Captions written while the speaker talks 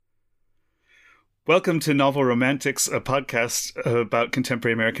Welcome to Novel Romantics, a podcast about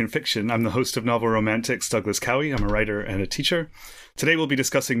contemporary American fiction. I'm the host of Novel Romantics, Douglas Cowie. I'm a writer and a teacher. Today we'll be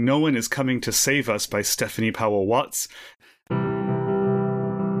discussing No One Is Coming to Save Us by Stephanie Powell Watts.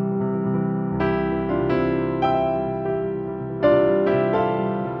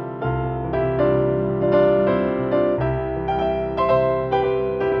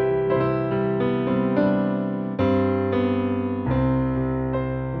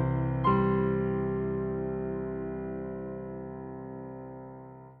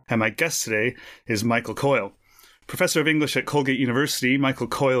 And my guest today is Michael Coyle. Professor of English at Colgate University, Michael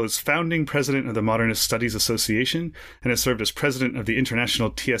Coyle is founding president of the Modernist Studies Association and has served as president of the International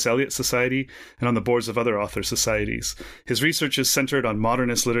T.S. Eliot Society and on the boards of other author societies. His research is centered on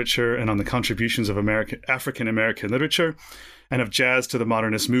modernist literature and on the contributions of African-American literature and of jazz to the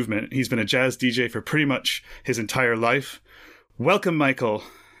modernist movement. He's been a jazz DJ for pretty much his entire life. Welcome, Michael.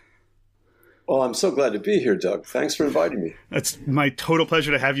 Well, I'm so glad to be here, Doug. Thanks for inviting me. It's my total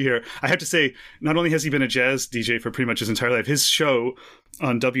pleasure to have you here. I have to say, not only has he been a jazz DJ for pretty much his entire life, his show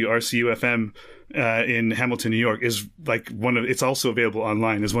on WRCU-FM in Hamilton, New York is it's also available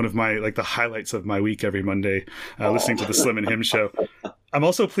online, is one of my, the highlights of my week every Monday, listening to the Slim and Him show. I'm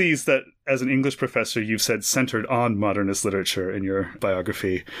also pleased that as an English professor, you've said centered on modernist literature in your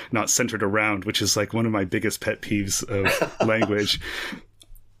biography, not centered around, which is one of my biggest pet peeves of language.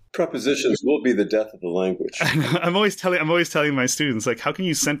 Prepositions will be the death of the language. I'm always telling my students, how can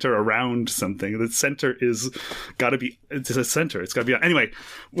you center around something? The center it's a center. It's got to be. Anyway,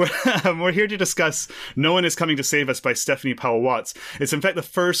 we're here to discuss No One Is Coming to Save Us by Stephanie Powell Watts. It's in fact the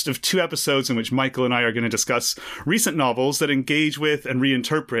first of two episodes in which Michael and I are going to discuss recent novels that engage with and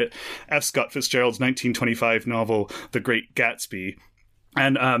reinterpret F. Scott Fitzgerald's 1925 novel, The Great Gatsby.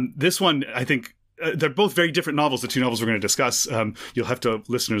 And this one, I think, they're both very different novels, the two novels we're going to discuss. You'll have to,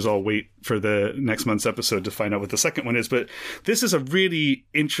 listeners, all wait for the next month's episode to find out what the second one is. But this is a really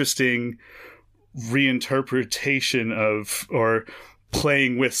interesting reinterpretation of, or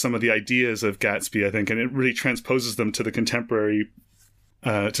playing with some of the ideas of Gatsby, I think, and it really transposes them to the contemporary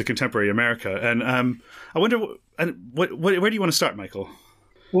America. And I wonder, where do you want to start, Michael?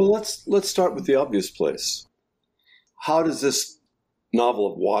 Well, let's start with the obvious place. How does this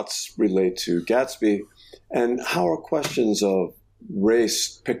novel of Watts relate to Gatsby, and how are questions of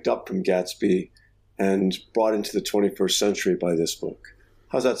race picked up from Gatsby and brought into the 21st century by this book?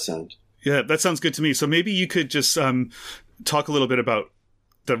 How's that sound? Yeah, that sounds good to me. So maybe you could just talk a little bit about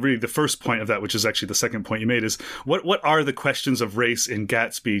the first point of that, which is actually the second point you made, is what are the questions of race in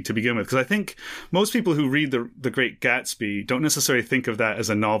Gatsby to begin with? Because I think most people who read the Great Gatsby don't necessarily think of that as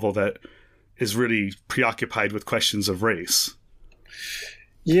a novel that is really preoccupied with questions of race.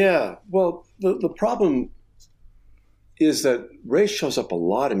 Yeah, well, the problem is that race shows up a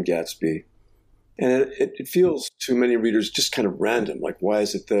lot in Gatsby, and it feels to many readers just kind of random. Why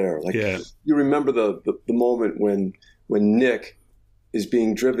is it there? You remember the moment when Nick is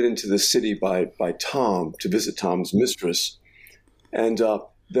being driven into the city by Tom to visit Tom's mistress, and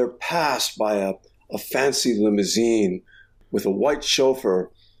they're passed by a fancy limousine with a white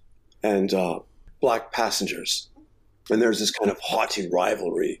chauffeur and black passengers. And there's this kind of haughty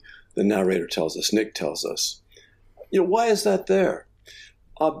rivalry, the narrator tells us, Nick tells us. Why is that there?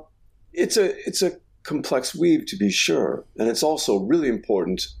 It's a complex weave, to be sure. And it's also really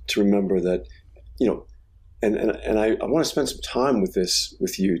important to remember that, and I want to spend some time with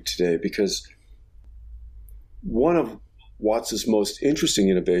you today, because one of Watts's most interesting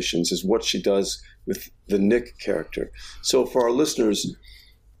innovations is what she does with the Nick character. So for our listeners,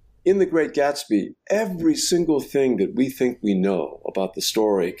 in The Great Gatsby, every single thing that we think we know about the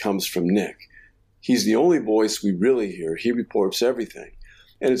story comes from Nick. He's the only voice we really hear. He reports everything.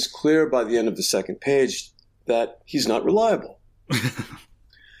 And it's clear by the end of the second page that he's not reliable.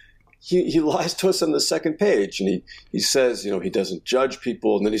 He lies to us on the second page, and he says, he doesn't judge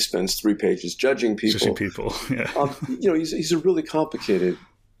people, and then he spends 3 pages judging people. Yeah. He's a really complicated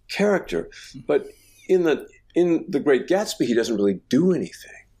character. But in the Great Gatsby, he doesn't really do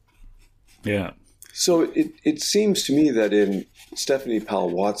anything. Yeah. So it seems to me that in Stephanie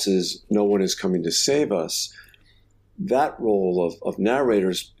Powell Watts's No One Is Coming to Save Us, that role of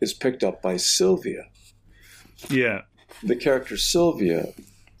narrators is picked up by Sylvia. Yeah. The character Sylvia,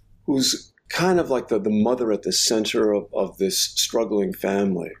 who's kind of like the mother at the center of this struggling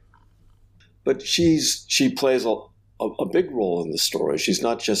family. But she plays a big role in the story. She's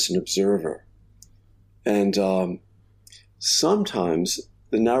not just an observer. And sometimes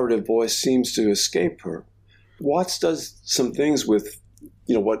the narrative voice seems to escape her. Watts does some things with,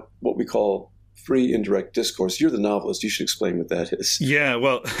 what we call free indirect discourse. You're the novelist. You should explain what that is. Yeah,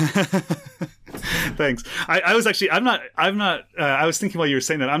 well, Thanks. I was actually, I'm not, I was thinking while you were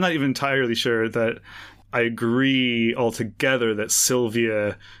saying that, I'm not even entirely sure that I agree altogether that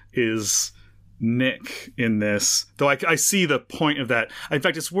Sylvia is Nick in this, though I see the point of that. In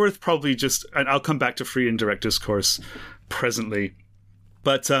fact, it's worth probably just, and I'll come back to free and direct discourse presently,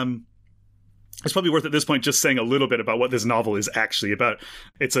 but it's probably worth at this point just saying a little bit about what this novel is actually about.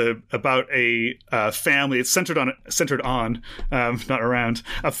 It's about a family. It's centered on, not around,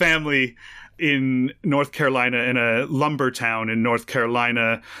 a family in North Carolina, in a lumber town in North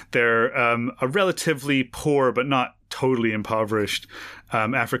Carolina. They're a relatively poor but not totally impoverished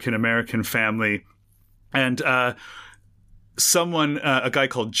African-American family. And a guy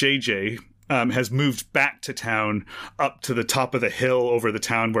called JJ, has moved back to town, up to the top of the hill over the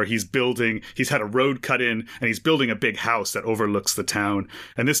town, where he's had a road cut in, and he's building a big house that overlooks the town.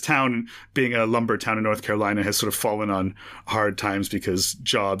 And this town, being a lumber town in North Carolina, has sort of fallen on hard times because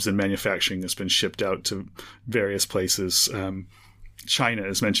jobs and manufacturing has been shipped out to various places. China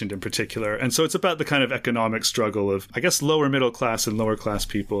is mentioned in particular. And so it's about the kind of economic struggle of, I guess, lower middle class and lower class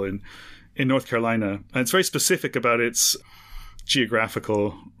people in North Carolina. And it's very specific about its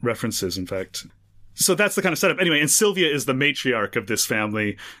geographical references, in fact. So that's the kind of setup. Anyway, and Sylvia is the matriarch of this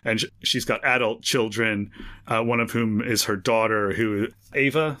family, and she's got adult children, one of whom is her daughter,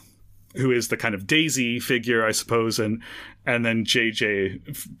 Ava, who is the kind of Daisy figure, I suppose, and then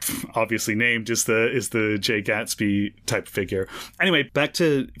JJ, obviously named, is the Jay Gatsby type figure. Anyway, back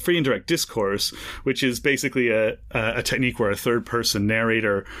to free and direct discourse, which is basically a technique where a third person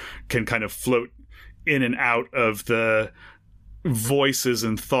narrator can kind of float in and out of the voices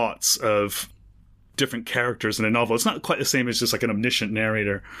and thoughts of different characters in a novel. It's not quite the same as just like an omniscient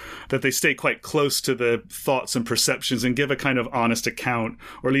narrator, that they stay quite close to the thoughts and perceptions and give a kind of honest account,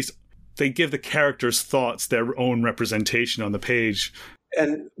 or at least they give the characters' thoughts their own representation on the page.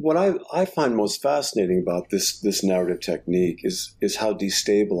 And what I find most fascinating about this narrative technique is how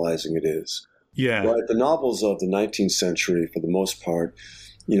destabilizing it is. Yeah. Right? The novels of the 19th century, for the most part,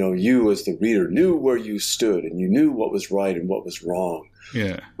 you as the reader knew where you stood, and you knew what was right and what was wrong.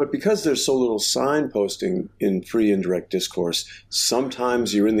 Yeah. But because there's so little signposting in free and direct discourse,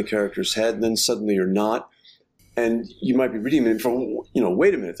 sometimes you're in the character's head, and then suddenly you're not. And you might be reading it from,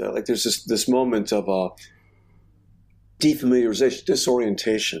 wait a minute, like there's this moment of defamiliarization,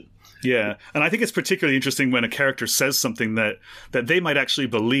 disorientation. Yeah. And I think it's particularly interesting when a character says something that they might actually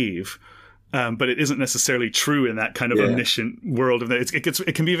believe, but it isn't necessarily true in that kind of omniscient world.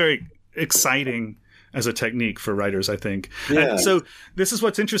 It can be very exciting as a technique for writers, I think. Yeah. And so this is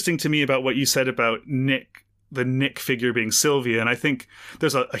what's interesting to me about what you said about Nick, the Nick figure being Sylvia. And I think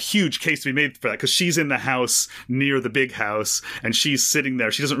there's a huge case to be made for that, because she's in the house near the big house, and she's sitting there.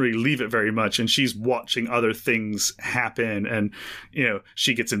 She doesn't really leave it very much, and she's watching other things happen. And,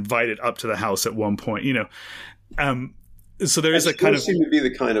 she gets invited up to the house at one point, so there is a kind of seem to be the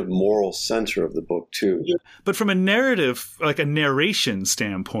kind of moral center of the book too. But from a narrative, like a narration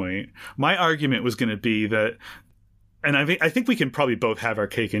standpoint, my argument was going to be that, and I think we can probably both have our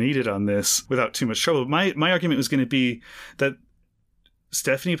cake and eat it on this without too much trouble. My argument was going to be that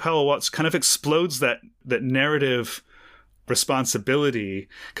Stephanie Powell Watts kind of explodes that narrative responsibility,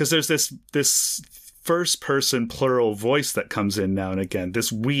 because there's this first person plural voice that comes in now and again,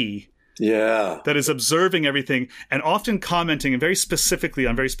 this we. Yeah. That is observing everything and often commenting, and very specifically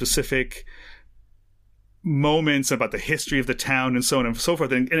on very specific moments about the history of the town and so on and so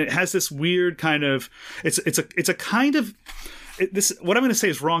forth. And it has this weird kind of, it's a kind of, what I'm going to say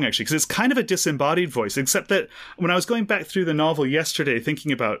is wrong, actually, because it's kind of a disembodied voice, except that when I was going back through the novel yesterday,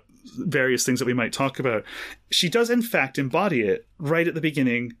 thinking about various things that we might talk about, she does in fact embody it right at the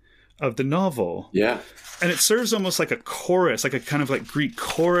beginning of the novel. Yeah. And it serves almost like a chorus, like a kind of like Greek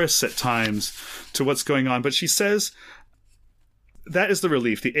chorus at times to what's going on. But she says, that is the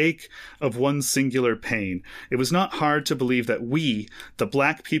relief, the ache of one singular pain. It was not hard to believe that we, the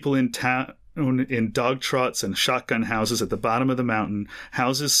black people in town, in dog trots and shotgun houses at the bottom of the mountain,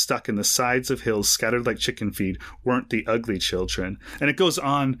 houses stuck in the sides of hills scattered like chicken feed, weren't the ugly children. And it goes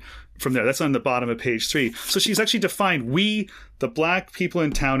on from there. That's on the bottom of page 3. So she's actually defined we, the black people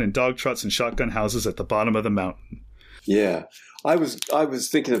in town in dog trots and shotgun houses at the bottom of the mountain. Yeah. I was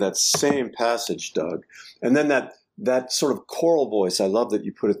thinking of that same passage, Doug. And then that sort of choral voice, I love that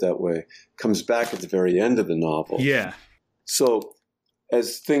you put it that way, comes back at the very end of the novel. Yeah. So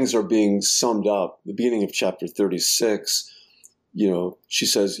as things are being summed up, the beginning of chapter 36, she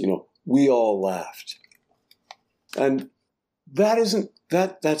says, we all laughed. And that isn't,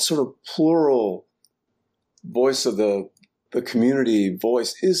 that sort of plural voice of the community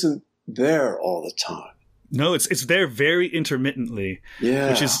voice isn't there all the time. No, it's there very intermittently.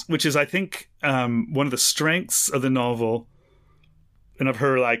 Yeah. Which is I think one of the strengths of the novel and of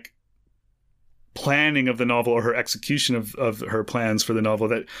her like planning of the novel or her execution of her plans for the novel,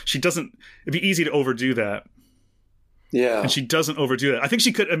 that she doesn't, it'd be easy to overdo that. Yeah. And she doesn't overdo that. I think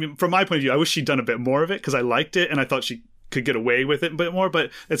she could, I mean, from my point of view, I wish she'd done a bit more of it because I liked it and I thought she could get away with it a bit more,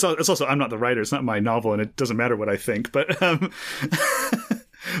 but it's also, I'm not the writer, it's not my novel and it doesn't matter what I think, but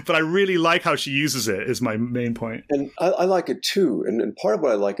but I really like how she uses it is my main point. And I like it too. And part of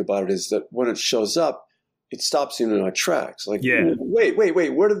what I like about it is that when it shows up, it stops you in our tracks. Like, yeah. wait,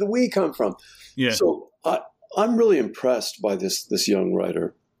 where did the we come from? Yeah. So I'm really impressed by this young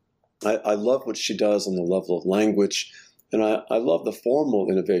writer. I love what she does on the level of language, and I love the formal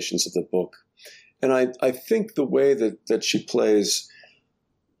innovations of the book. And I think the way that she plays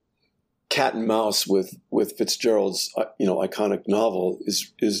cat and mouse with Fitzgerald's iconic novel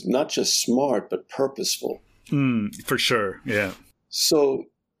is not just smart but purposeful. For sure, yeah. So,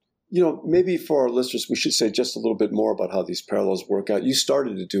 maybe for our listeners, we should say just a little bit more about how these parallels work out. You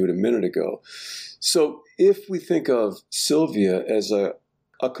started to do it a minute ago. So if we think of Sylvia as a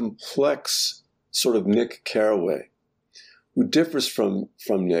complex sort of Nick Carraway, who differs from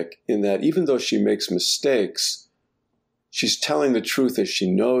Nick in that even though she makes mistakes, she's telling the truth as she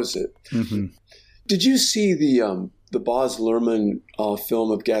knows it. Mm-hmm. Did you see the Baz Luhrmann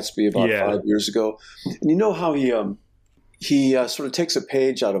film of Gatsby about 5 years ago? And you know how he sort of takes a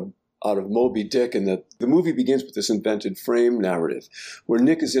page out of Moby Dick, and the movie begins with this invented frame narrative where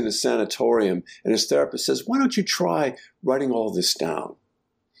Nick is in a sanatorium and his therapist says, why don't you try writing all this down?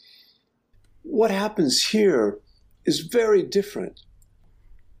 What happens here is very different.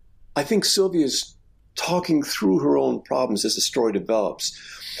 I think Sylvia's talking through her own problems as the story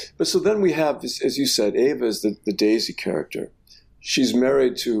develops. But so then we have, as you said, Ava is the Daisy character. She's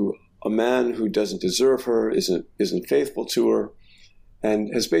married to a man who doesn't deserve her, isn't faithful to her,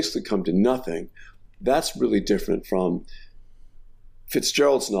 and has basically come to nothing. That's really different from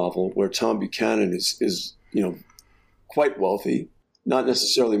Fitzgerald's novel, where Tom Buchanan is quite wealthy, not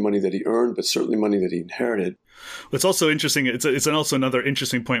necessarily money that he earned, but certainly money that he inherited. It's also interesting. It's also another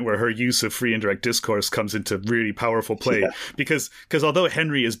interesting point where her use of free indirect discourse comes into really powerful play, because although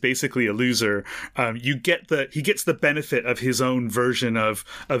Henry is basically a loser, he gets the benefit of his own version of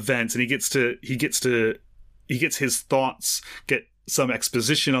events, and he gets his thoughts get some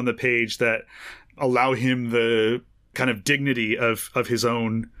exposition on the page that allow him the kind of dignity of his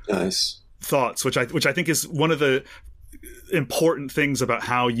own thoughts, which I think is one of the important things about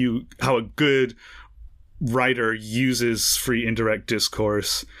how a good writer uses free indirect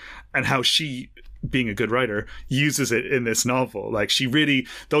discourse, and how she, being a good writer, uses it in this novel. Like, she really,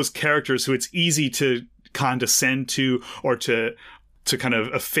 those characters who it's easy to condescend to or to kind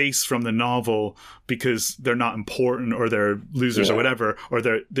of efface from the novel because they're not important or they're losers or whatever, or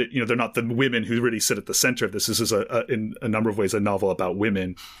they're not the women who really sit at the center of this. This is in a number of ways a novel about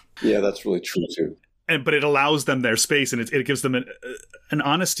women. Yeah, that's really true too. But it allows them their space, and it gives them an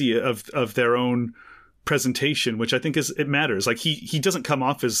honesty of their own presentation, which I think it matters. Like, he doesn't come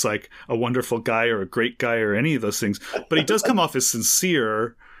off as like a wonderful guy or a great guy or any of those things, but he does come off as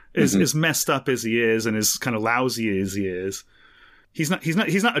sincere, as messed up as he is, and as kind of lousy as he is. He's not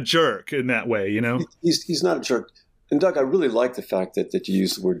a jerk in that way, He's not a jerk. And Doug, I really like the fact that you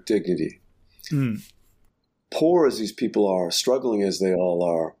use the word dignity. Poor as these people are, struggling as they all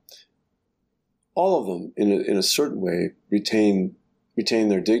are, all of them in a certain way retain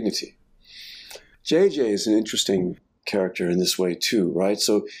their dignity. JJ is an interesting character in this way too, right?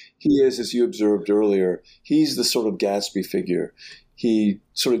 So he is, as you observed earlier, he's the sort of Gatsby figure. He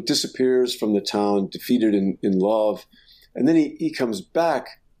sort of disappears from the town, defeated in love, and then he comes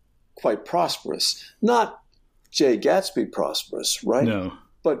back quite prosperous. Not Jay Gatsby prosperous, right? No.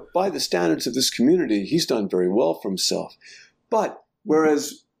 But by the standards of this community, he's done very well for himself. But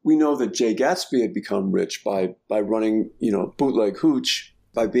whereas we know that Jay Gatsby had become rich by running, bootleg hooch,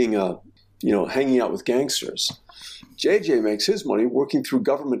 by being hanging out with gangsters, JJ makes his money working through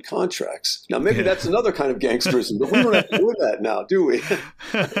government contracts. Now, maybe that's another kind of gangsterism, but we don't have to do that now, do we?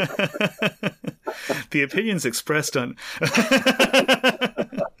 The opinions expressed on...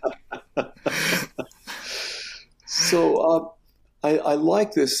 So I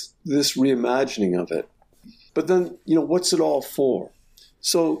like this reimagining of it. But then, what's it all for?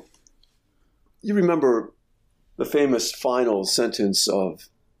 So you remember the famous final sentence of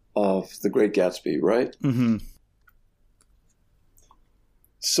The Great Gatsby, right? Mm-hmm.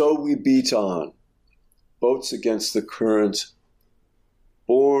 So we beat on, boats against the current,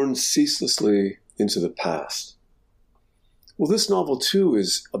 borne ceaselessly into the past. Well, this novel, too,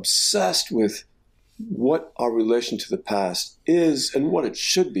 is obsessed with what our relation to the past is and what it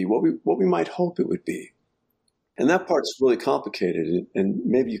should be, what we might hope it would be. And that part's really complicated, and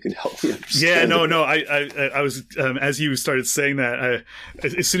maybe you can help me understand. Yeah, no. I was as you started saying that,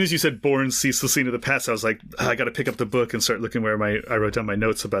 as soon as you said "born ceaselessly into the past," I was like, I got to pick up the book and start looking where I wrote down my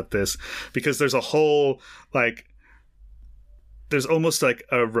notes about this, because there's a whole there's almost like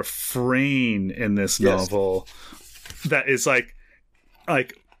a refrain in this novel that is like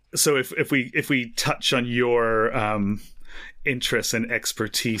so if we touch on your interest and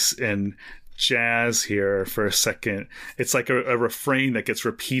expertise in jazz here for a second, it's like a refrain that gets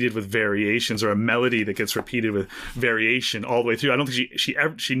repeated with variations, or a melody that gets repeated with variation all the way through. I don't think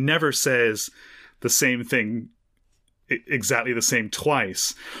she never says the same thing exactly the same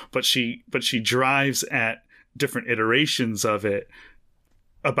twice, but she drives at different iterations of it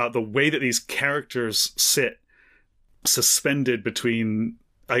about the way that these characters sit suspended between,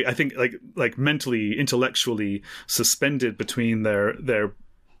 I think like mentally, intellectually suspended between their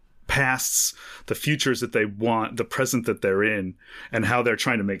pasts, the futures that they want, the present that they're in, and how they're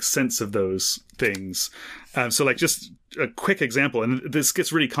trying to make sense of those things. So like just a quick example, and this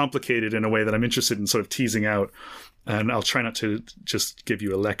gets really complicated in a way that I'm interested in sort of teasing out, and I'll try not to just give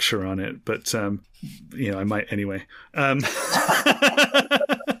you a lecture on it, but I might anyway.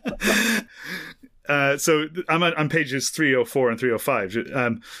 So I'm on pages 304 and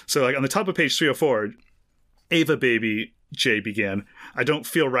 305. So like on the top of page 304, Ava baby, Jay began, I don't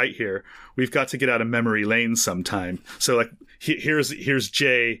feel right here. We've got to get out of memory lane sometime. So like here's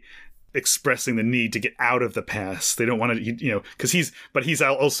Jay expressing the need to get out of the past. They don't want to, because he's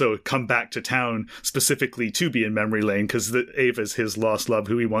also come back to town specifically to be in memory lane, because Ava's his lost love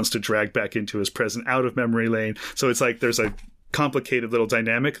who he wants to drag back into his present out of memory lane. So it's like there's a complicated little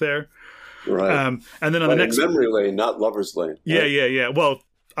dynamic there. Right. And then on the next memory lane, not lover's lane. Right? Yeah. Well,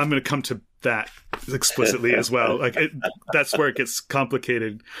 I'm going to come to that explicitly as well. Like that's where it gets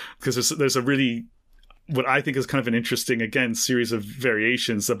complicated, because there's a really, what I think is kind of an interesting, again, series of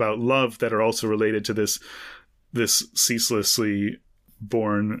variations about love that are also related to this ceaselessly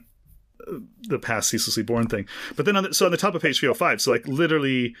born, the past ceaselessly born thing. But then on the top of page 305, so like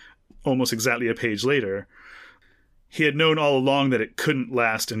literally almost exactly a page later, he had known all along that it couldn't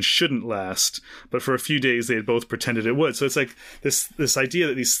last and shouldn't last, but for a few days they had both pretended it would. So it's like this idea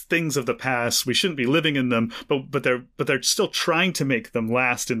that these things of the past, we shouldn't be living in them, but they're still trying to make them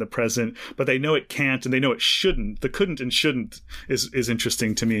last in the present, but they know it can't and they know it shouldn't. The couldn't and shouldn't is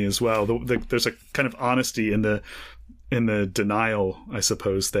interesting to me as well. There's a kind of honesty in the denial, I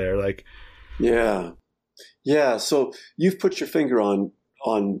suppose, there. Like, yeah. So you've put your finger on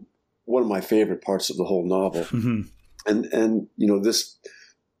one of my favorite parts of the whole novel. Mm-hmm. And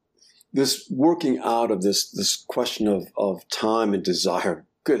this working out of this question of time and desire.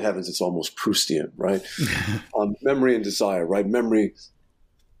 Good heavens, it's almost Proustian, right? Memory and desire, right? Memory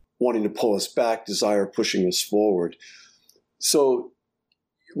wanting to pull us back, desire pushing us forward. So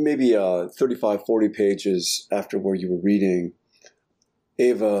maybe 35, 40 pages after where you were reading,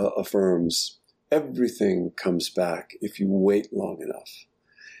 Ava affirms, everything comes back if you wait long enough.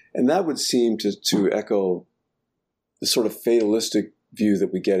 And that would seem to echo the sort of fatalistic view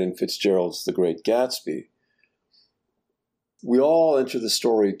that we get in Fitzgerald's The Great Gatsby. We all enter the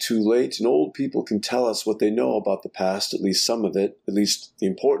story too late, and old people can tell us what they know about the past, at least some of it, at least the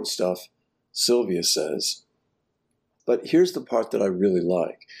important stuff, Sylvia says. But here's the part that I really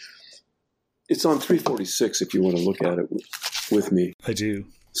like. It's on 346 if you want to look at it with me. I do.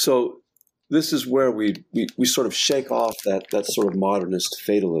 So this is where we sort of shake off that sort of modernist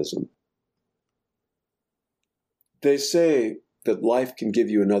fatalism. They say that life can give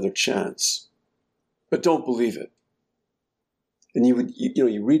you another chance, but don't believe it. And you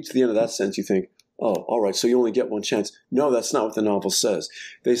read to the end of that sentence, you think, oh, all right, so you only get one chance. No, that's not what the novel says.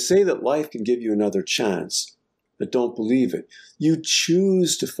 They say that life can give you another chance, but don't believe it. You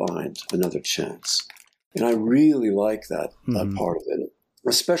choose to find another chance. And I really like that part of it.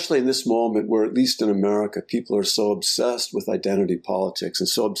 Especially in this moment where, at least in America, people are so obsessed with identity politics and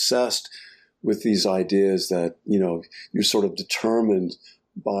so obsessed with these ideas that, you're sort of determined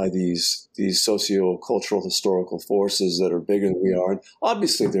by these socio-cultural historical forces that are bigger than we are. And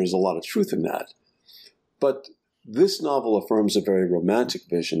obviously there's a lot of truth in that. But this novel affirms a very romantic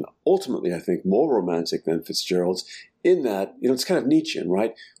vision, ultimately I think more romantic than Fitzgerald's, in that, it's kind of Nietzschean,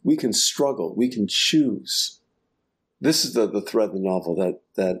 right? We can struggle, we can choose. This is the thread in the novel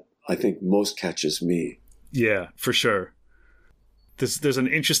that I think most catches me. Yeah, for sure. There's an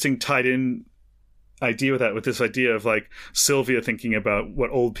interesting tied in idea with that, with this idea of like Sylvia thinking about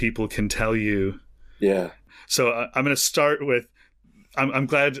what old people can tell you. Yeah. So I'm going to start with I'm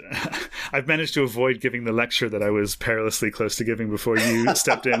glad I've managed to avoid giving the lecture that I was perilously close to giving before you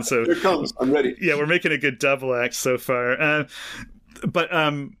stepped in. So here it comes. I'm ready. Yeah, we're making a good double act so far. But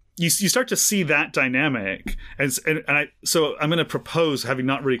you start to see that dynamic, and so I'm going to propose, having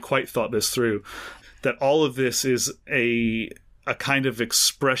not really quite thought this through, that all of this is a kind of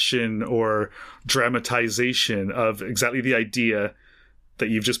expression or dramatization of exactly the idea that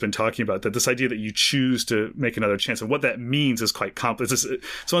you've just been talking about, that this idea that you choose to make another chance, and what that means is quite complex.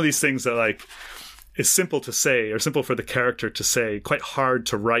 It's one of these things that, like, is simple to say, or simple for the character to say, quite hard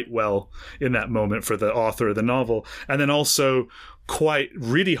to write well in that moment for the author of the novel, and then also quite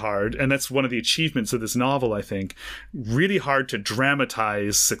really hard, and that's one of the achievements of this novel, I think, really hard to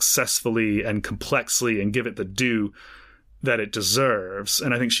dramatize successfully and complexly and give it the due that it deserves.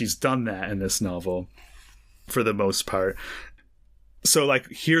 And I think she's done that in this novel for the most part. So, like,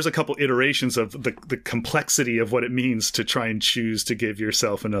 here's a couple iterations of the complexity of what it means to try and choose to give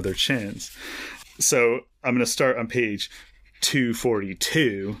yourself another chance. So I'm going to start on page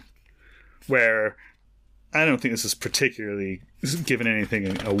 242, where I don't think this is particularly giving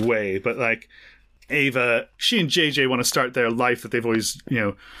anything away, but, like, Ava, she and JJ want to start their life that they've always,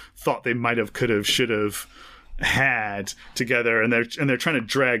 thought they might have, could have, should have had together, and they're trying to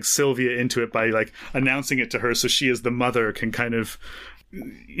drag Sylvia into it by, like, announcing it to her so she as the mother can kind of,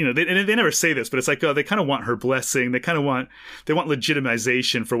 they never say this, but it's like, oh, they kind of want her blessing. They want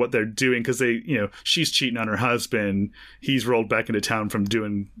legitimization for what they're doing, because she's cheating on her husband. He's rolled back into town from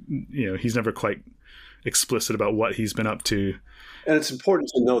doing, he's never quite explicit about what he's been up to. And it's important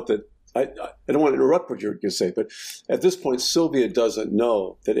to note that I don't want to interrupt what you're going to say, but at this point, Sylvia doesn't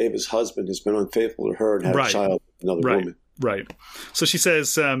know that Ava's husband has been unfaithful to her and had a child with another woman. Right. So she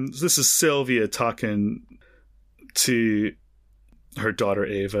says, this is Sylvia talking to her daughter,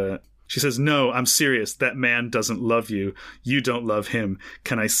 Ava. She says, "No, I'm serious. That man doesn't love you. You don't love him.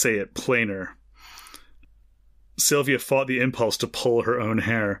 Can I say it plainer?" Sylvia fought the impulse to pull her own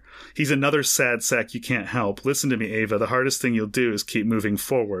hair. "He's another sad sack you can't help. Listen to me, Ava. The hardest thing you'll do is keep moving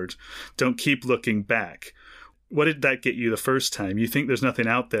forward. Don't keep looking back. What did that get you the first time? You think there's nothing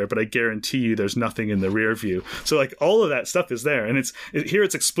out there, but I guarantee you there's nothing in the rear view." So, like, all of that stuff is there, and it's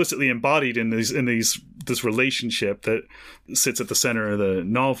explicitly embodied in this relationship that sits at the center of the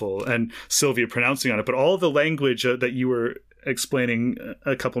novel, and Sylvia pronouncing on it. But all of the language that you were explaining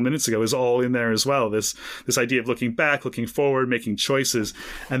a couple minutes ago is all in there as well. This idea of looking back, looking forward, making choices,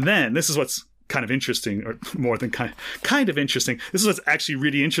 and then this is what's kind of interesting, or more than kind of interesting. This is what's actually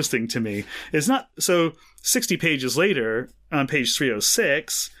really interesting to me. It's not so. 60 pages later, on page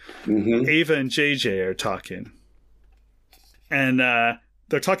 306, Ava and JJ are talking, and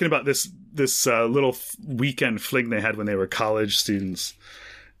they're talking about this little weekend fling they had when they were college students,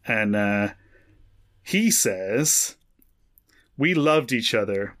 and he says, "We loved each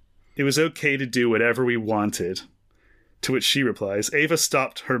other. It was okay to do whatever we wanted." To which she replies, Ava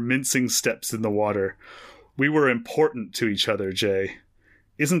stopped her mincing steps in the water. "We were important to each other, Jay.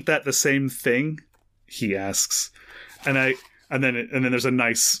 Isn't that the same thing?" he asks. And then there's a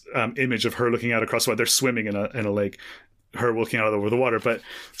nice image of her looking out across the water. They're swimming in a lake, her looking out over the water. But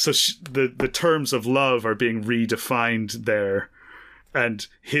so the terms of love are being redefined there, and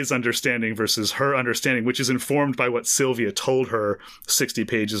his understanding versus her understanding, which is informed by what Sylvia told her 60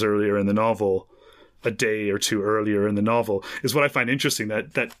 pages earlier in the novel, a day or two earlier in the novel, is what I find interesting.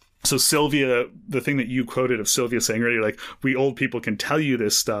 That so Sylvia, the thing that you quoted of Sylvia saying earlier, like, we old people can tell you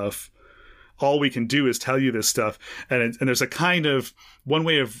this stuff. All we can do is tell you this stuff. And there's a kind of one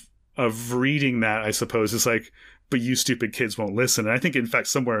way of reading that, I suppose, is like, but you stupid kids won't listen. And I think, in fact,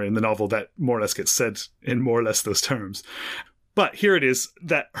 somewhere in the novel that more or less gets said in more or less those terms. But here it is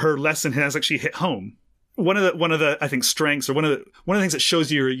that her lesson has actually hit home. One of the I think strengths, or one of the things that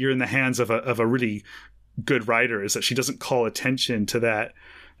shows you're in the hands of a really good writer, is that she doesn't call attention to that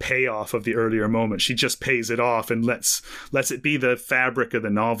payoff of the earlier moment. She just pays it off and lets it be the fabric of the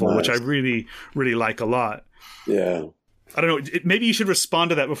novel, nice. Which I really, really like a lot. Yeah. I don't know. Maybe you should respond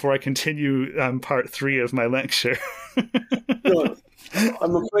to that before I continue part 3 of my lecture. No,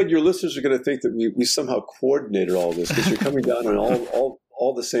 I'm afraid your listeners are going to think that we somehow coordinated all this, because you're coming down on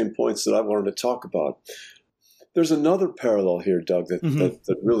all the same points that I wanted to talk about. There's another parallel here, Doug,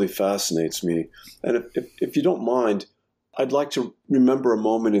 that really fascinates me. And if you don't mind, I'd like to remember a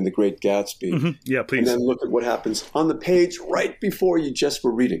moment in The Great Gatsby. Mm-hmm. Yeah, please. And then look at what happens on the page right before you just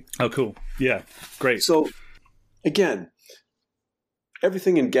were reading. Oh, cool. Yeah, great. So, again,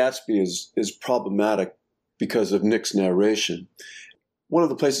 everything in Gatsby is problematic because of Nick's narration. One of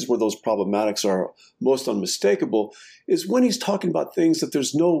the places where those problematics are most unmistakable is when he's talking about things that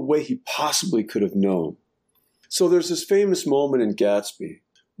there's no way he possibly could have known. So there's this famous moment in Gatsby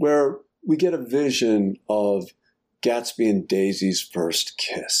where we get a vision of Gatsby and Daisy's first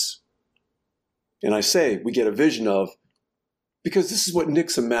kiss. And I say we get a vision of because this is what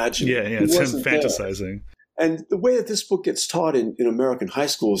Nick's imagining. Yeah, it's him fantasizing. And the way that this book gets taught in American high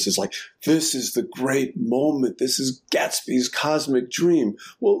schools is like, this is the great moment. This is Gatsby's cosmic dream.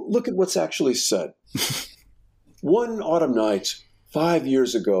 Well, look at what's actually said. One autumn night, 5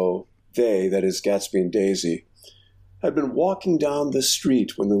 years ago, they, that is Gatsby and Daisy, had been walking down the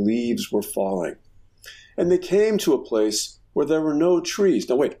street when the leaves were falling. And they came to a place where there were no trees.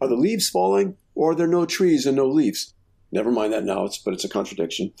 Now wait, are the leaves falling or are there no trees and no leaves? Never mind that now, but it's a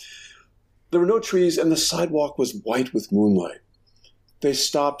contradiction. There were no trees and the sidewalk was white with moonlight. They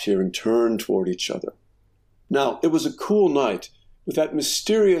stopped here and turned toward each other. Now, it was a cool night with that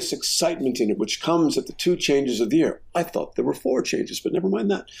mysterious excitement in it which comes at the 2 changes of the year. I thought there were 4 changes, but never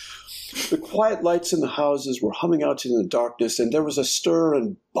mind that. The quiet lights in the houses were humming out in the darkness, and there was a stir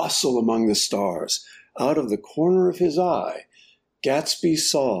and bustle among the stars. Out of the corner of his eye, Gatsby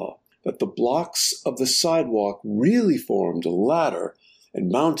saw that the blocks of the sidewalk really formed a ladder and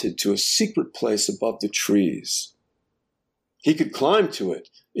mounted to a secret place above the trees. He could climb to it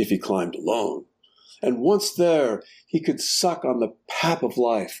if he climbed alone. And once there, he could suck on the pap of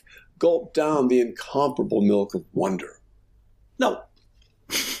life, gulp down the incomparable milk of wonder. Now,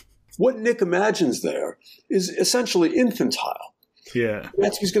 what Nick imagines there is essentially infantile. Yeah.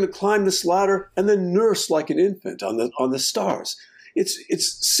 Gatsby's going to climb this ladder and then nurse like an infant on the stars.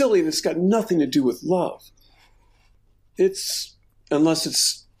 It's silly and it's got nothing to do with love. Unless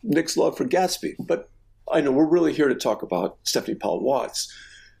it's Nick's love for Gatsby. But I know we're really here to talk about Stephanie Powell Watts.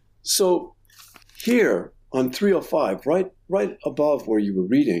 So here on 305, right above where you were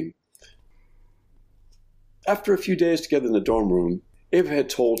reading, after a few days together in the dorm room, Ava had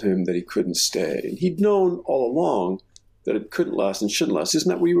told him that he couldn't stay. And he'd known all along that it couldn't last and shouldn't last. Isn't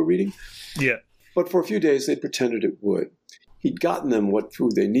that what you were reading? Yeah. But for a few days, they pretended it would. He'd gotten them what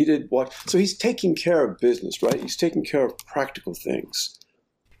food they needed. So he's taking care of business, right? He's taking care of practical things.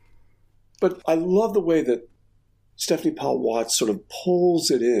 But I love the way that Stephanie Powell Watts sort of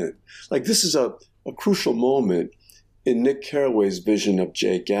pulls it in. Like this is a crucial moment in Nick Carraway's vision of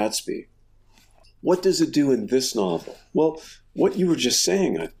Jay Gatsby. What does it do in this novel? Well, what you were just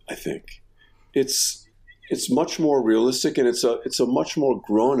saying, I think. It's much more realistic and it's a much more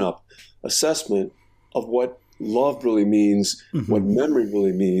grown-up assessment of what love really means, what memory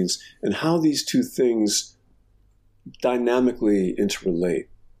really means, and how these two things dynamically interrelate.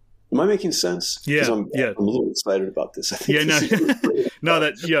 Am I making sense? Yeah, I'm a little excited about this. I think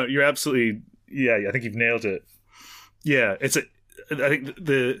you're absolutely, I think you've nailed it. Yeah, I think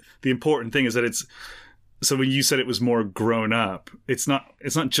the important thing is that so when you said it was more grown up, it's not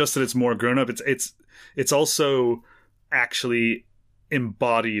just that it's more grown up, it's also actually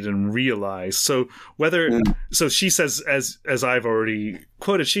embodied and realized. So so she says, as I've already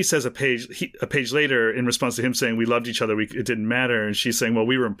quoted, she says a page later in response to him saying we loved each other, it didn't matter, and she's saying, well,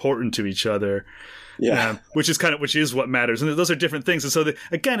 we were important to each other, which is what matters, and those are different things. And so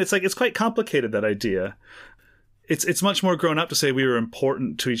again, it's quite complicated, that idea. It's much more grown up to say we were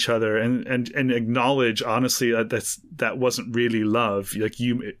important to each other and acknowledge honestly that wasn't really love. Like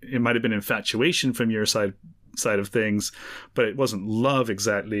it might have been infatuation from your side of things, but it wasn't love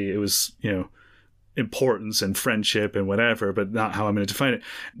exactly. It was, importance and friendship and whatever, but not how I'm going to define it.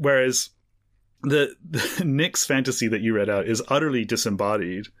 Whereas the Nick's fantasy that you read out is utterly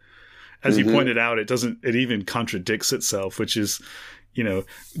disembodied. As you pointed out, it even contradicts itself, which is,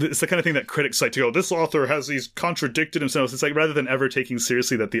 it's the kind of thing that critics like to go, this author he's contradicted himself. It's like, rather than ever taking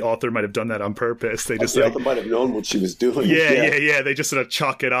seriously that the author might have done that on purpose, they just the author might have known what she was doing. Yeah. They just sort of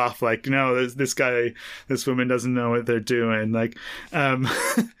chalk it off like, no, this woman doesn't know what they're doing. Like,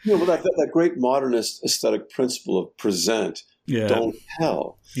 that great modernist aesthetic principle of present, don't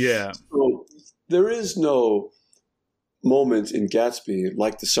tell. Yeah. So there is no moment in Gatsby,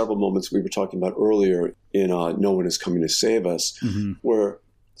 like the several moments we were talking about earlier in No One Is Coming to Save Us, where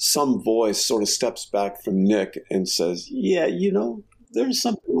some voice sort of steps back from Nick and says, there's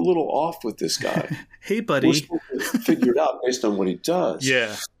something a little off with this guy. Hey, buddy. We're supposed to figure it out based on what he does.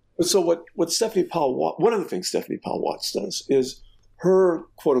 Yeah. But so what Stephanie Powell Watts, one of the things Stephanie Powell Watts does is her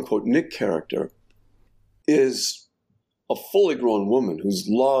quote-unquote Nick character is a fully grown woman who's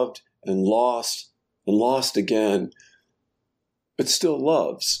loved and lost again, but still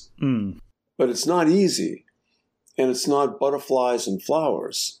loves. But it's not easy, and it's not butterflies and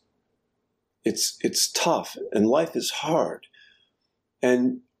flowers. It's tough, and life is hard.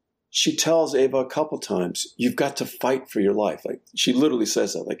 And she tells Ava a couple times, you've got to fight for your life. Like, she literally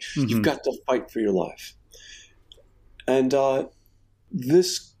says that, like, you've got to fight for your life. And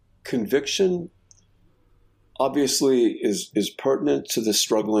this conviction obviously is pertinent to the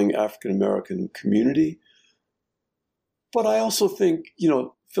struggling African-American community. But I also think,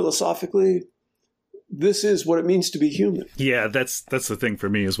 philosophically, this is what it means to be human. Yeah, that's the thing for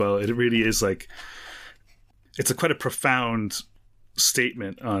me as well. It really is like, it's quite a profound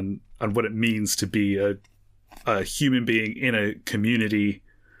statement on what it means to be a human being in a community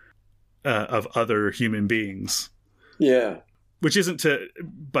of other human beings. Yeah. Which isn't to,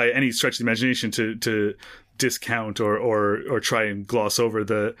 by any stretch of the imagination, to discount or try and gloss over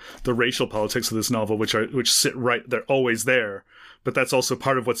the racial politics of this novel, which sit right, they're always there. But that's also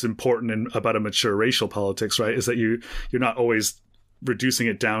part of what's important about a mature racial politics, right? Is that you're not always reducing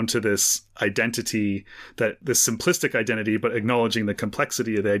it down to this identity, this simplistic identity, but acknowledging the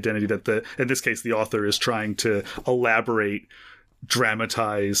complexity of the identity that in this case, the author is trying to elaborate,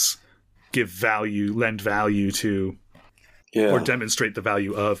 dramatize, give value, lend value to. Yeah. Or demonstrate the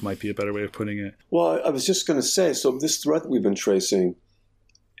value of might be a better way of putting it. Well, I was just going to say, so this thread that we've been tracing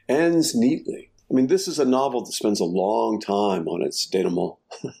ends neatly. I mean, this is a novel that spends a long time on its denouement,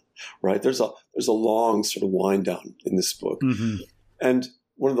 right? There's a long sort of wind down in this book. Mm-hmm. And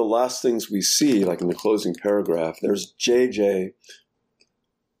one of the last things we see, like in the closing paragraph, there's JJ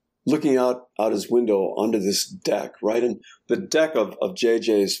looking out his window onto this deck, right? And the deck of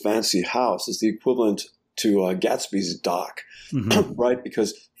JJ's fancy house is the equivalent to Gatsby's dock, mm-hmm. right?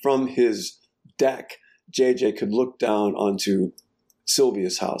 Because from his deck, JJ could look down onto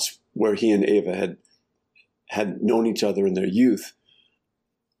Sylvia's house, where he and Ava had known each other in their youth.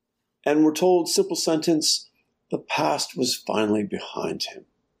 And we're told, simple sentence, the past was finally behind him.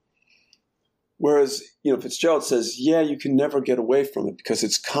 Whereas, Fitzgerald says, yeah, you can never get away from it because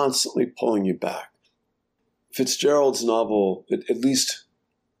it's constantly pulling you back. Fitzgerald's novel, at least...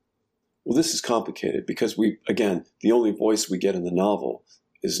 Well, this is complicated because the only voice we get in the novel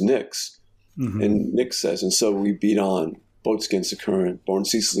is Nick's. Mm-hmm. And Nick says, and so we beat on, boats against the current, born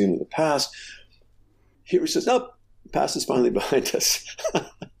ceaselessly into the past. Here he says, nope, the past is finally behind us.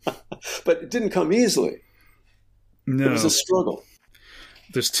 But it didn't come easily. No. It was a struggle.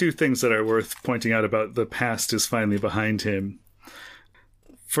 There's two things that are worth pointing out about the past is finally behind him.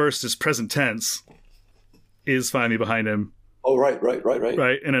 First is present tense is finally behind him. Oh, right.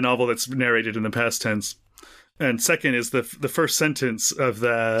 Right, in a novel that's narrated in the past tense. And second is the first sentence of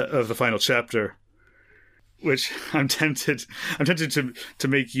the final chapter, which I'm tempted to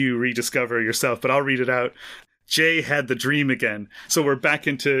make you rediscover yourself, but I'll read it out. Jay had the dream again. So we're back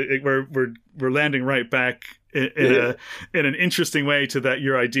into we're landing right back in an interesting way to that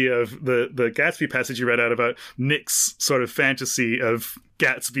your idea of the Gatsby passage you read out about Nick's sort of fantasy of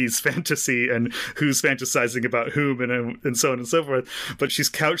Gatsby's fantasy and who's fantasizing about whom and so on and so forth. But she's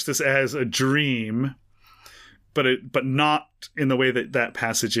couched this as a dream, but not in the way that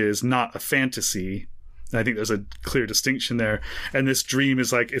passage is, not a fantasy. And I think there's a clear distinction there. And this dream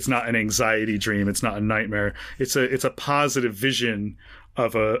is like, it's not an anxiety dream. It's not a nightmare. It's a positive vision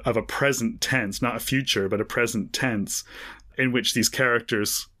of a present tense, not a future, but a present tense in which these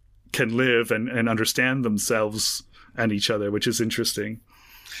characters can live and understand themselves and each other, which is interesting.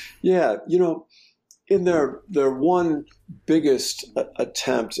 Yeah. In their one biggest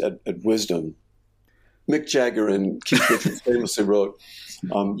attempt at wisdom, Mick Jagger and Keith Richards famously wrote,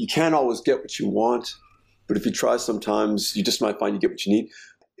 you can't always get what you want, but if you try sometimes, you just might find you get what you need.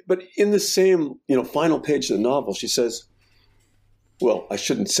 But in the same, final page of the novel, she says, well, I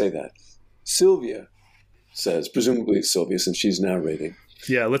shouldn't say that. Sylvia says, presumably it's Sylvia since she's narrating.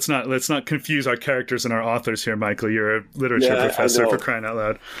 Yeah, let's not confuse our characters and our authors here, Michael. You're a literature professor, for crying out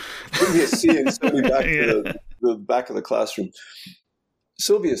loud. Give me a C and send me back to the back of the classroom.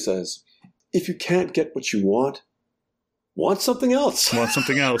 Sylvia says, if you can't get what you want something else. Want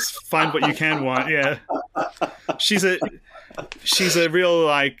something else. Find what you can want. Yeah. She's a real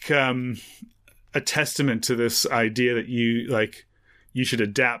a testament to this idea that you should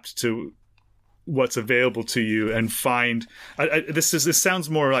adapt to what's available to you and find. This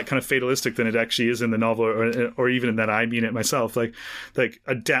sounds more like kind of fatalistic than it actually is in the novel, or even in that I mean it myself. Like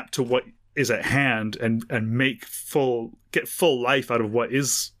adapt to what is at hand and get full life out of what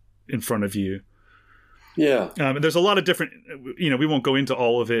is in front of you. Yeah. And there's a lot of different, we won't go into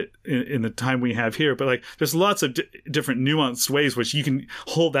all of it in the time we have here, but there's lots of different nuanced ways which you can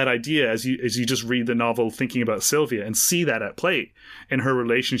hold that idea as you just read the novel thinking about Sylvia and see that at play in her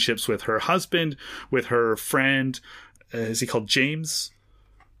relationships with her husband, with her friend, is he called James?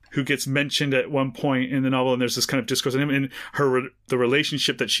 Who gets mentioned at one point in the novel, and there's this kind of discourse on him, and the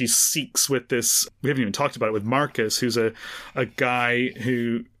relationship that she seeks with this, we haven't even talked about it, with Marcus, who's a guy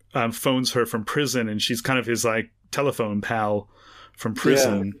who phones her from prison, and she's kind of his telephone pal from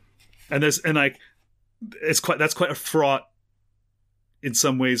prison. Yeah. And that's quite a fraught, in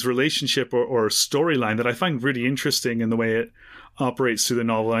some ways, relationship or storyline that I find really interesting in the way it operates through the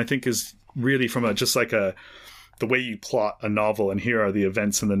novel, and I think is really from the way you plot a novel, and here are the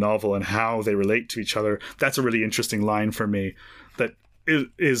events in the novel and how they relate to each other. That's a really interesting line for me that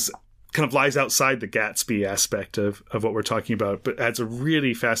is kind of lies outside the Gatsby aspect of what we're talking about, but adds a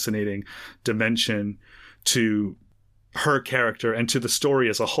really fascinating dimension to her character and to the story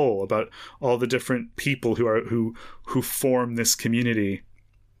as a whole, about all the different people who form this community.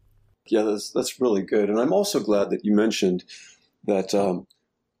 Yeah, that's really good. And I'm also glad that you mentioned that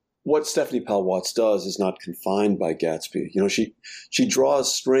what Stephanie Powell Watts does is not confined by Gatsby. You know, she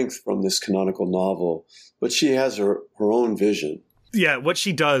draws strength from this canonical novel, but she has her own vision. Yeah, what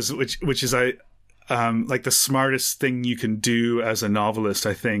she does, which is like the smartest thing you can do as a novelist,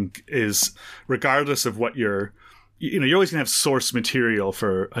 I think, is regardless of what you're always going to have source material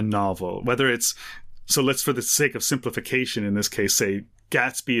for a novel, whether it's, so let's, for the sake of simplification in this case, say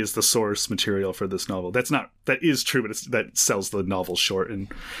Gatsby is the source material for this novel. That is true, but that sells the novel short. And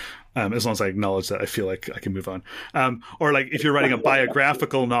as long as I acknowledge that, I feel like I can move on. Or like if you're writing a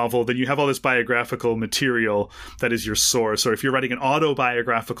biographical novel, then you have all this biographical material that is your source. Or if you're writing an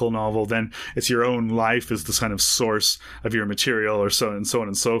autobiographical novel, then it's your own life is the kind of source of your material, or so on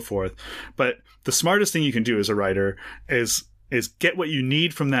and so forth. But the smartest thing you can do as a writer is get what you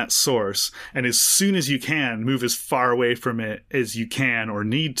need from that source, and as soon as you can, move as far away from it as you can or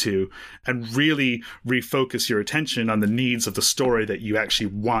need to, and really refocus your attention on the needs of the story that you actually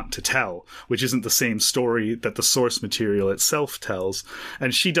want to tell, which isn't the same story that the source material itself tells.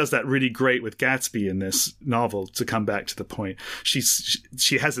 And she does that really great with Gatsby in this novel, to come back to the point. She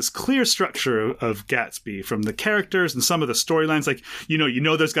has this clear structure of Gatsby, from the characters and some of the storylines. Like,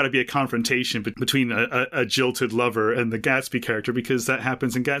 there's got to be a confrontation between a jilted lover and the Gatsby character, because that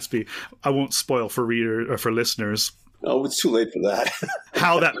happens in Gatsby. I won't spoil for reader or for listeners. Oh, it's too late for that.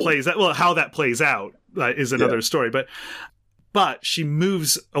 how that plays out is another story. But she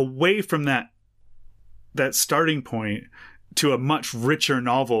moves away from that starting point to a much richer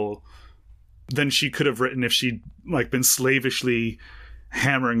novel than she could have written if she'd been slavishly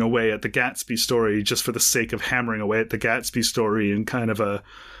hammering away at the Gatsby story just for the sake of hammering away at the Gatsby story in kind of a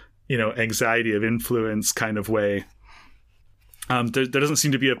anxiety of influence kind of way. There doesn't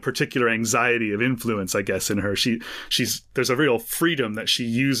seem to be a particular anxiety of influence, I guess, in her. There's a real freedom that she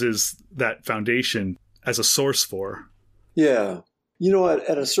uses that foundation as a source for. Yeah.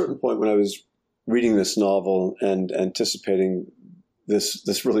 At a certain point when I was reading this novel and anticipating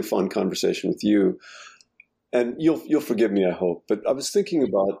this really fun conversation with you, and you'll forgive me, I hope, but I was thinking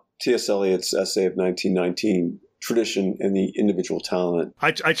about T.S. Eliot's essay of 1919, Tradition and the Individual Talent.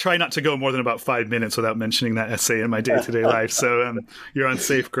 I try not to go more than about 5 minutes without mentioning that essay in my day-to-day life, so you're on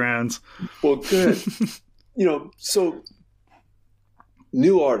safe grounds. Well, good. So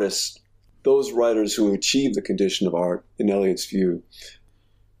new artists, those writers who achieve the condition of art, in Eliot's view,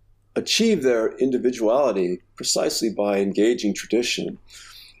 achieve their individuality precisely by engaging tradition.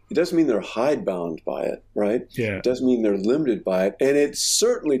 It doesn't mean they're hidebound by it, right? Yeah. It doesn't mean they're limited by it, and it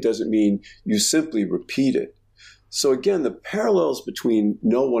certainly doesn't mean you simply repeat it. So again, the parallels between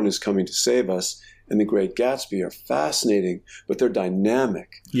No One Is Coming to Save Us and The Great Gatsby are fascinating, but they're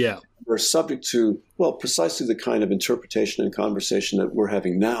dynamic. Yeah. They're subject to, precisely the kind of interpretation and conversation that we're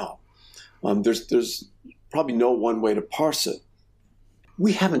having now. There's probably no one way to parse it.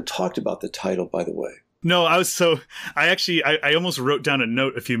 We haven't talked about the title, by the way. No, I almost wrote down a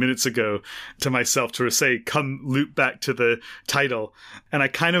note a few minutes ago to myself to say, come loop back to the title. And I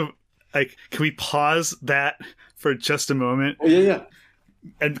kind of, can we pause that for just a moment? Oh, yeah.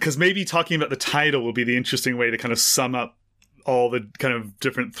 And because maybe talking about the title will be the interesting way to kind of sum up all the kind of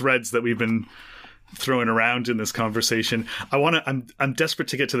different threads that we've been throwing around in this conversation. I'm desperate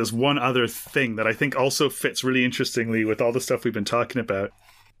to get to this one other thing that I think also fits really interestingly with all the stuff we've been talking about,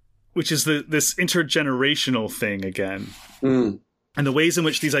 which is this intergenerational thing again. Mm. And the ways in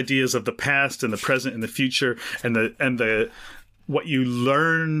which these ideas of the past and the present and the future and the what you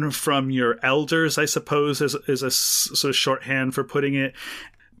learn from your elders, I suppose, is a sort of shorthand for putting it.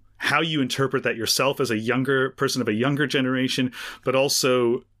 How you interpret that yourself as a younger person of a younger generation, but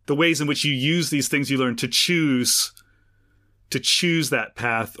also the ways in which you use these things you learn to choose that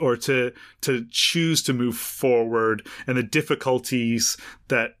path, or to choose to move forward, and the difficulties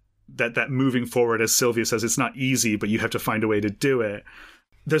that moving forward, as Sylvia says, it's not easy, but you have to find a way to do it.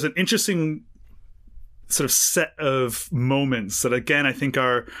 There's an interesting sort of set of moments that, again, I think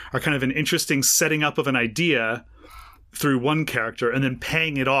are kind of an interesting setting up of an idea, through one character and then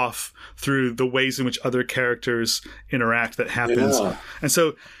paying it off through the ways in which other characters interact that happens. Yeah. And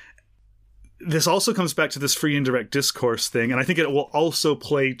so this also comes back to this free indirect discourse thing, and I think it will also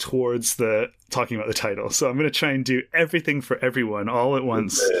play towards the talking about the title. So I'm going to try and do everything for everyone all at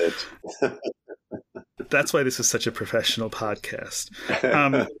once. That's why this is such a professional podcast.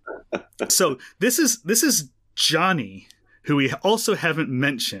 So this is Johnny, who we also haven't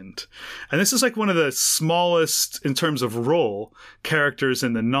mentioned. And this is like one of the smallest, in terms of role, characters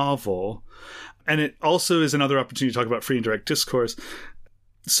in the novel. And it also is another opportunity to talk about free and direct discourse.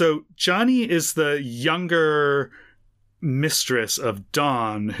 So Johnny is the younger mistress of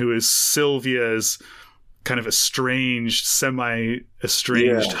Dawn, who is Sylvia's kind of estranged,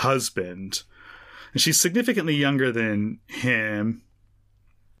 semi-estranged husband. And she's significantly younger than him.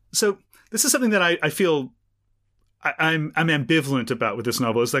 So this is something that I feel I'm ambivalent about with this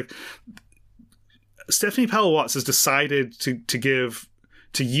novel. It's like Stephanie Powell Watts has decided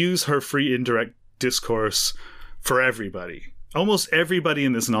to use her free indirect discourse for everybody. Almost everybody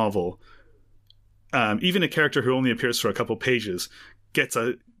in this novel, even a character who only appears for a couple pages, gets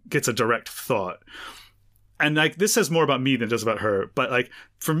a direct thought. And like this says more about me than it does about her. But like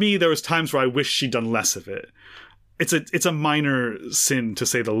for me, there was times where I wish she'd done less of it. It's a minor sin, to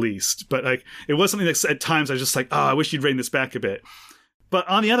say the least. But like it was something that at times I was just like, I wish you'd rein this back a bit. But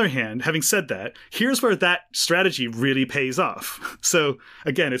on the other hand, having said that, here's where that strategy really pays off. So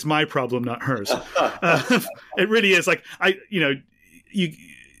again, it's my problem, not hers. It really is. Like when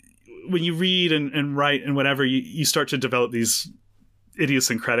you read and write and whatever, you start to develop these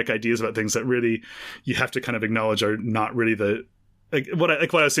idiosyncratic ideas about things that really you have to kind of acknowledge are not really the what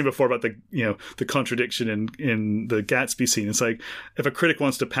I was saying before about the contradiction in the Gatsby scene. It's like if a critic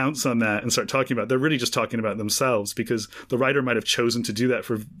wants to pounce on that and start talking about it, they're really just talking about themselves because the writer might have chosen to do that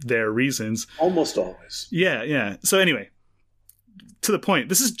for their reasons. Almost always. Yeah. So anyway, to the point,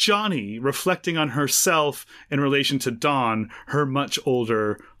 this is Johnny reflecting on herself in relation to Dawn, her much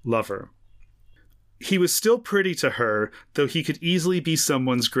older lover. He was still pretty to her, though he could easily be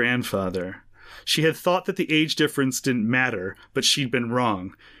someone's grandfather. She had thought that the age difference didn't matter, but she'd been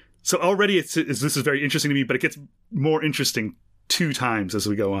wrong. So already this is very interesting to me, but it gets more interesting 2 times as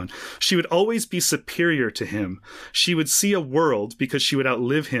we go on. She would always be superior to him. She would see a world, because she would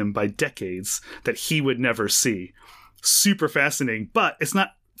outlive him by decades, that he would never see. Super fascinating, but it's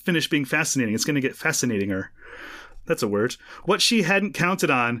not finished being fascinating. It's going to get fascinating-er. That's a word. What she hadn't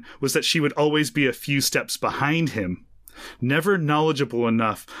counted on was that she would always be a few steps behind him. Never knowledgeable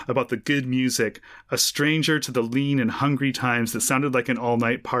enough about the good music, a stranger to the lean and hungry times that sounded like an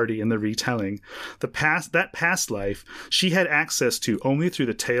all-night party in the retelling. That past life she had access to only through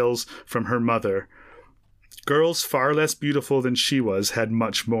the tales from her mother. Girls far less beautiful than she was had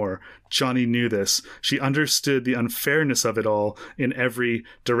much more. Johnny knew this. She understood the unfairness of it all in every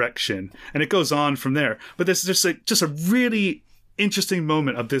direction. And it goes on from there. But this is just a really interesting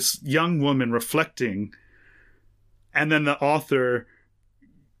moment of this young woman reflecting. And then the author,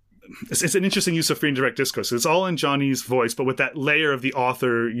 it's an interesting use of free and direct discourse. It's all in Johnny's voice, but with that layer of the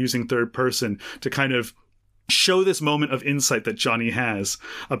author using third person to kind of show this moment of insight that Johnny has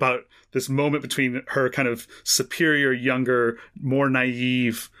about this moment between her kind of superior, younger, more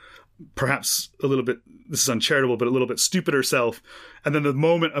naive, perhaps a little bit, this is uncharitable, but a little bit stupider self. And then the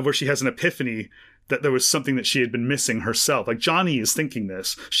moment of where she has an epiphany that there was something that she had been missing herself. Like Johnny is thinking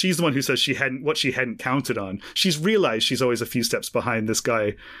this. She's the one who says she hadn't counted on. She's realized she's always a few steps behind this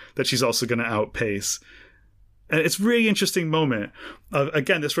guy that she's also going to outpace. And it's a really interesting moment of,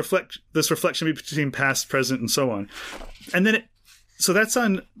 again, this reflection between past, present, and so on. And then so that's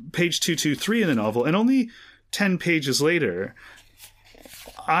on page 223 in the novel, and only 10 pages later,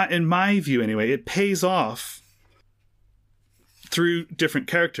 in my view anyway, it pays off through different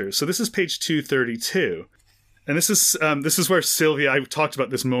characters. So this is page 232, and this is where Sylvia. I talked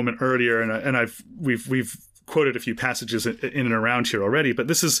about this moment earlier, and we've quoted a few passages in and around here already. But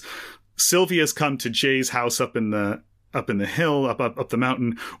this is Sylvia's come to Jay's house up in the hill, up the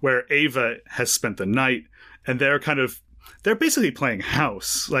mountain, where Ava has spent the night, and they're basically playing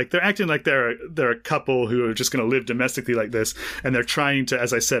house. Like they're acting like they're a couple who are just going to live domestically like this, and they're trying to,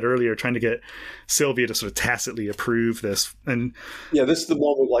 as I said earlier, trying to get Sylvia to sort of tacitly approve this. And yeah, this is the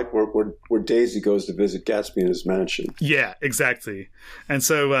moment like where Daisy goes to visit Gatsby in his mansion. Yeah, exactly. And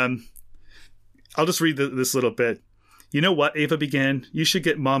so I'll just read this little bit. You know what, Ava began? You should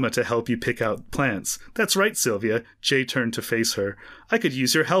get Mama to help you pick out plants. That's right, Sylvia. Jay turned to face her. I could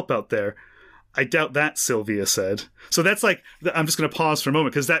use your help out there. I doubt that, Sylvia said. So that's like, I'm just going to pause for a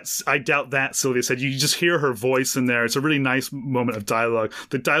moment because I doubt that, Sylvia said. You just hear her voice in there. It's a really nice moment of dialogue.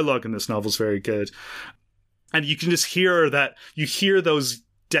 The dialogue in this novel is very good. And you can just hear that, you hear those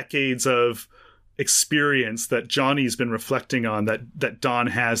decades of experience that Johnny's been reflecting on, that Dawn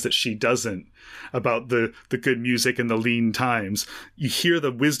has that she doesn't, about the good music and the lean times. You hear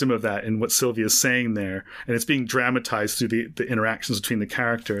the wisdom of that in what Sylvia's saying there, and it's being dramatized through the interactions between the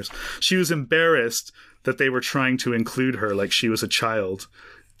characters. She was embarrassed that they were trying to include her like she was a child.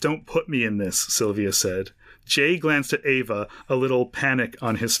 "Don't put me in this," Sylvia said. Jay glanced at Ava, a little panic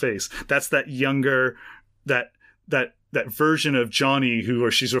on his face. That's that younger, that version of Johnny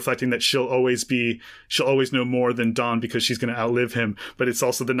where she's reflecting that she'll always know more than Dawn because she's going to outlive him. But it's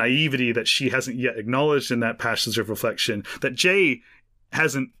also the naivety that she hasn't yet acknowledged in that passage of reflection, that Jay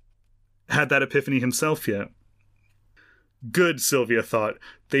hasn't had that epiphany himself yet. Good, Sylvia thought.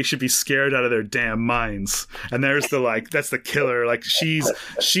 They should be scared out of their damn minds. And there's that's the killer. Like she's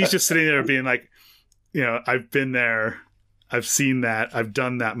just sitting there being like, I've been there. I've seen that. I've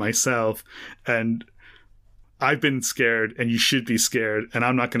done that myself. And I've been scared, and you should be scared. And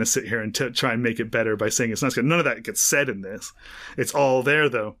I'm not going to sit here and try and make it better by saying it's not scared. None of that gets said in this. It's all there,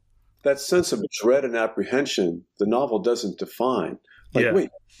 though. That sense of dread and apprehension, the novel doesn't define. Wait,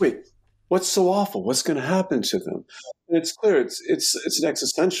 what's so awful? What's going to happen to them? And it's clear it's an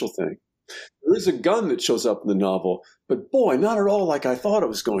existential thing. There is a gun that shows up in the novel, but boy, not at all like I thought it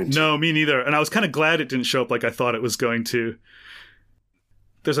was going to. No, me neither. And I was kind of glad it didn't show up like I thought it was going to.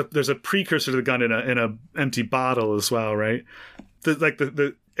 There's a precursor to the gun in a empty bottle as well, right?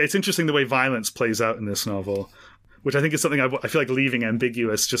 It's interesting the way violence plays out in this novel, which I think is something I feel like leaving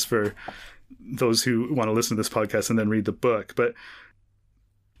ambiguous just for those who want to listen to this podcast and then read the book. But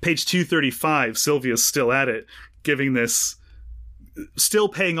page 235, Sylvia's still at it, still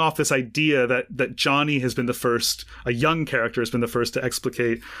paying off this idea that Johnny has been a young character has been the first to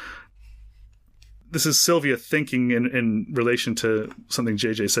explicate. This is Sylvia thinking in relation to something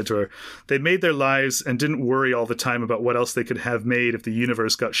JJ said to her. They made their lives and didn't worry all the time about what else they could have made if the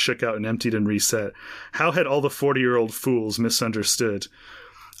universe got shook out and emptied and reset. How had all the 40-year-old fools misunderstood?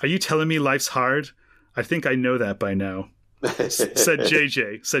 Are you telling me life's hard? I think I know that by now. said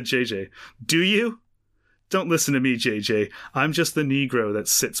JJ. Do you? Don't listen to me, JJ. I'm just the Negro that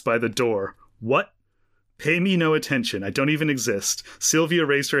sits by the door. What? Pay me no attention. I don't even exist. Sylvia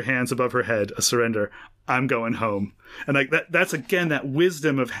raised her hands above her head, a surrender. I'm going home. And like that's again that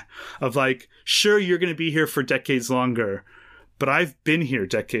wisdom of like, sure, you're going to be here for decades longer, but I've been here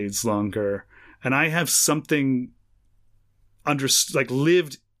decades longer, and I have something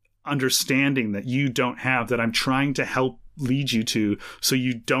lived understanding that you don't have, that I'm trying to help lead you to, so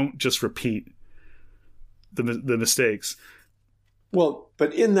you don't just repeat the mistakes. Well,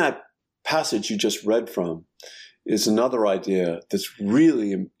 but in that passage you just read from is another idea that's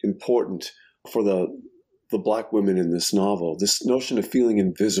really important for the Black women in this novel, this notion of feeling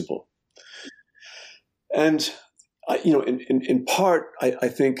invisible. And, in part, I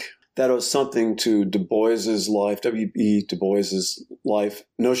think that owes something to Du Bois's life, W.E. Du Bois's life,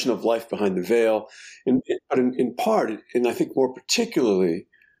 notion of life behind the veil. But in part, and I think more particularly,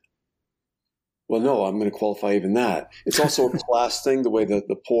 well, no, I'm going to qualify even that. It's also a class thing, the way that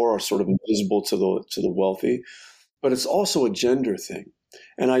the poor are sort of invisible to the wealthy, but it's also a gender thing.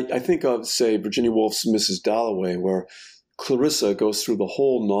 And I think of, say, Virginia Woolf's Mrs. Dalloway, where Clarissa goes through the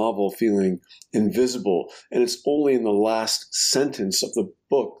whole novel feeling invisible, and it's only in the last sentence of the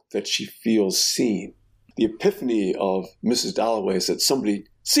book that she feels seen. The epiphany of Mrs. Dalloway is that somebody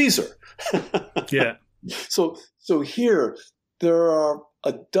sees her. Yeah. So here, there are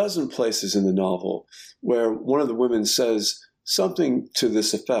a dozen places in the novel where one of the women says something to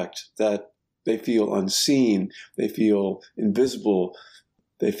this effect, that they feel unseen, they feel invisible,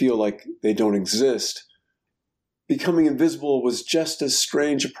 they feel like they don't exist. Becoming invisible was just as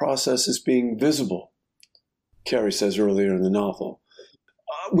strange a process as being visible, Carrie says earlier in the novel.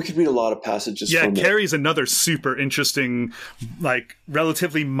 We could read a lot of passages from it. Yeah, Carrie's another super interesting,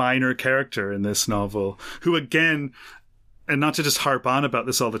 relatively minor character in this novel, who again, and not to just harp on about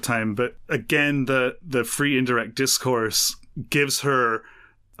this all the time, but again, the free indirect discourse gives her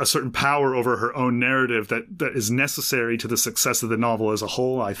a certain power over her own narrative that is necessary to the success of the novel as a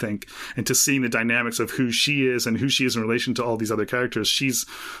whole, I think, and to seeing the dynamics of who she is and who she is in relation to all these other characters. She's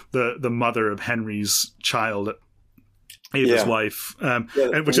the mother of Henry's child, Ava's wife, and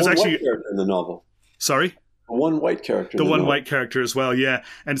which is actually in the novel. Sorry, one white character. The one white character as well, yeah.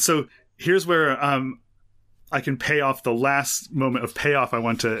 And so here's where I can pay off the last moment of payoff I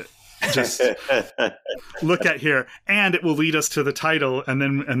want to just look at here, and it will lead us to the title, and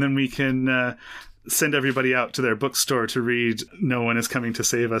then we can send everybody out to their bookstore to read No One Is Coming to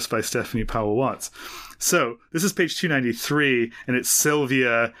Save Us by Stephanie Powell Watts. So this is page 293, and it's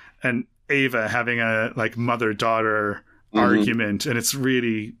Sylvia and Ava having a like mother-daughter argument, and it's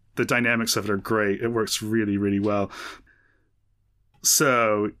really, the dynamics of it are great. It works really, really well.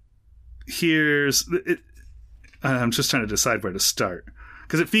 So here's it. I'm just trying to decide where to start,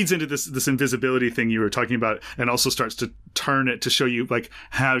 because it feeds into this invisibility thing you were talking about, and also starts to turn it to show you like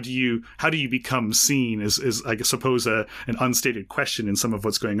how do you become seen is I suppose an unstated question in some of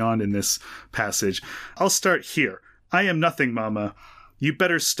what's going on in this passage. I'll start here. I am nothing, Mama. You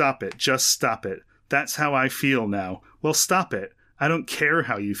better stop it. Just stop it. That's how I feel now. Well, stop it. I don't care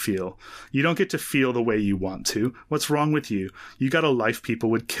how you feel. You don't get to feel the way you want to. What's wrong with you? You got a life people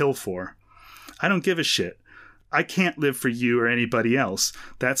would kill for. I don't give a shit. I can't live for you or anybody else.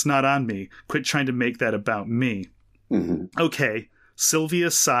 That's not on me. Quit trying to make that about me. Okay. Sylvia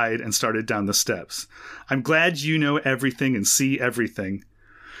sighed and started down the steps. I'm glad you know everything and see everything.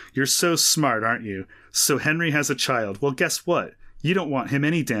 You're so smart, aren't you? So Henry has a child. Well, guess what? You don't want him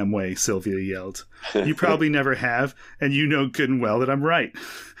any damn way, Sylvia yelled. You probably never have, and you know good and well that I'm right.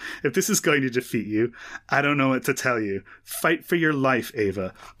 If this is going to defeat you, I don't know what to tell you. Fight for your life,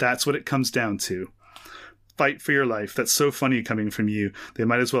 Ava. That's what it comes down to. Fight for your life. That's so funny coming from you. They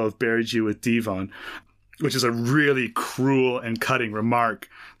might as well have buried you with Devon, which is a really cruel and cutting remark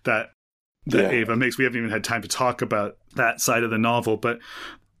that Ava makes. We haven't even had time to talk about that side of the novel, but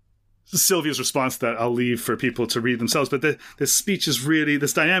Sylvia's response to that I'll leave for people to read themselves. But this speech is really,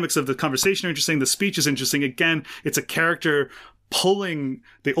 this dynamics of the conversation are interesting. The speech is interesting. Again, it's a character pulling,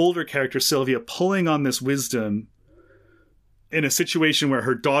 the older character, Sylvia, pulling on this wisdom in a situation where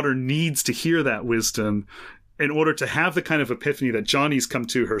her daughter needs to hear that wisdom in order to have the kind of epiphany that Johnny's come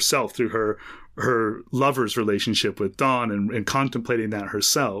to herself through her lover's relationship with Dawn and contemplating that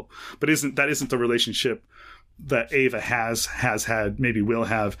herself. But that isn't the relationship that Ava has had, maybe will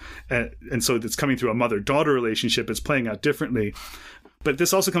have. And so it's coming through a mother-daughter relationship. It's playing out differently. But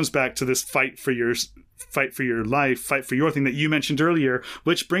this also comes back to this fight for your life, fight for your thing that you mentioned earlier,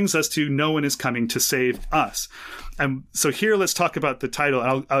 which brings us to No One Is Coming to Save Us. And so here, let's talk about the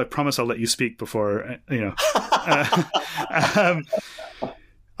title. I promise I'll let you speak before,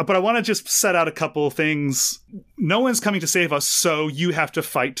 but I want to just set out a couple of things. No one's coming to save us, so you have to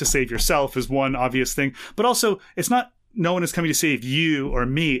fight to save yourself is one obvious thing. But also, it's not no one is coming to save you or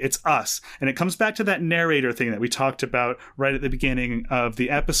me, it's us. And it comes back to that narrator thing that we talked about right at the beginning of the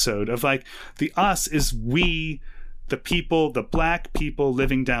episode of like, the us is we, the people, the black people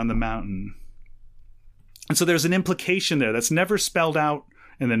living down the mountain. And so there's an implication there that's never spelled out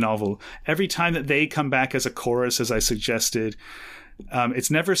in the novel. Every time that they come back as a chorus, as I suggested,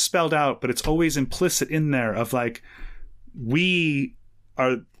 it's never spelled out, but it's always implicit in there of like,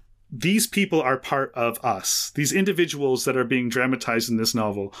 these people are part of us. These individuals that are being dramatized in this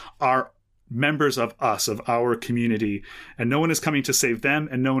novel are members of us, of our community, and no one is coming to save them,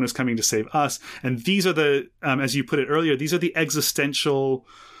 and no one is coming to save us. And these are the, as you put it earlier, these are the existential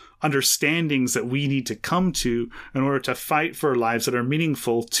understandings that we need to come to in order to fight for lives that are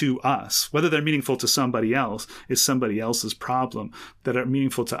meaningful to us. Whether they're meaningful to somebody else is somebody else's problem, that are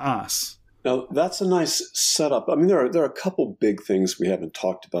meaningful to us. Now, that's a nice setup. I mean, there are a couple big things we haven't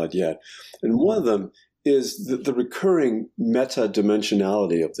talked about yet. And one of them is the recurring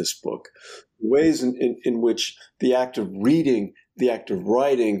meta-dimensionality of this book, ways in which the act of reading, the act of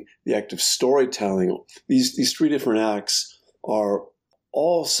writing, the act of storytelling, these three different acts are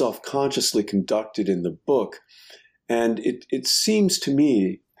all self-consciously conducted in the book. And it seems to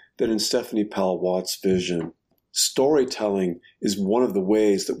me that in Stephanie Powell Watts' vision, storytelling is one of the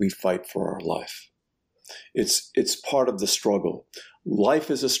ways that we fight for our life. It's part of the struggle.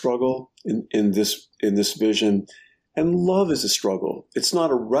 Life is a struggle in this vision, and love is a struggle. It's not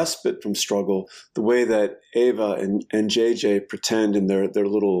a respite from struggle the way that Ava and JJ pretend in their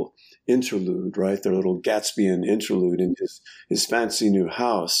little interlude, right? Their little Gatsbyan interlude in his fancy new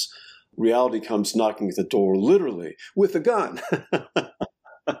house. Reality comes knocking at the door, literally, with a gun.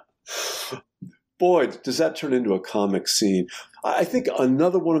 Boy, does that turn into a comic scene. I think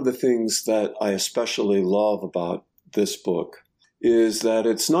another one of the things that I especially love about this book is that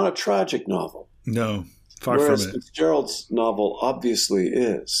it's not a tragic novel. No, far whereas from it. Fitzgerald's novel obviously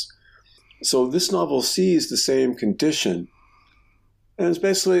is. So this novel sees the same condition, and it's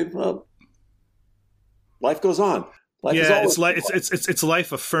basically, well, life goes on. Life is always it's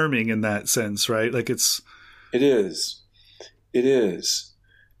life affirming in that sense, right? Like it is.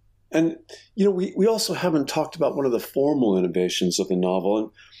 And, we also haven't talked about one of the formal innovations of the novel, and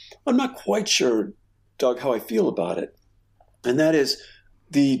I'm not quite sure, Doug, how I feel about it. And that is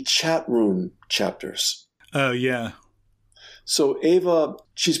the chat room chapters. Oh, yeah. So Ava,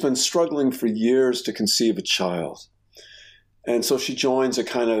 she's been struggling for years to conceive a child. And so she joins a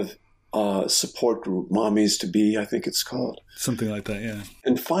kind of support group, Mommies to Be, I think it's called. Something like that, yeah.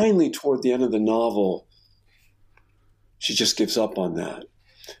 And finally, toward the end of the novel, she just gives up on that.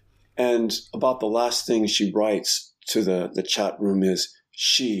 And about the last thing she writes to the chat room is,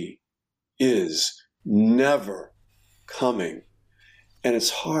 she is never coming. And it's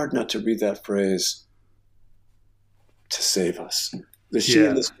hard not to read that phrase, to save us. The she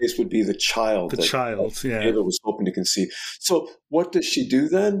in this case would be the child. Ava was hoping to conceive. So what does she do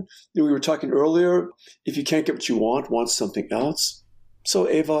then? We were talking earlier, if you can't get what you want something else. So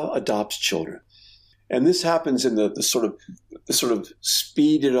Ava adopts children. And this happens in the sort of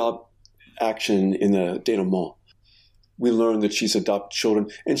speeded up action in the denouement. We learn that she's adopted children.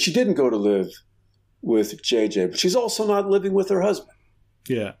 And she didn't go to live with JJ, but she's also not living with her husband.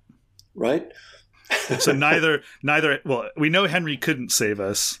 Yeah. Right? So neither, well, we know Henry couldn't save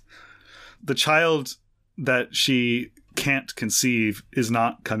us. The child that she can't conceive is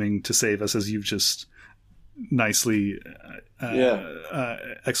not coming to save us, as you've just nicely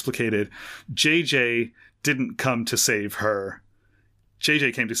explicated. JJ didn't come to save her.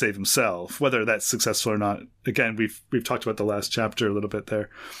 JJ came to save himself, whether that's successful or not. Again, we've talked about the last chapter a little bit there.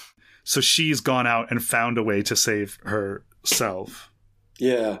 So she's gone out and found a way to save herself.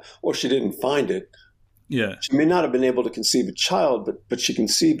 Yeah, or she didn't find it. Yeah. She may not have been able to conceive a child, but she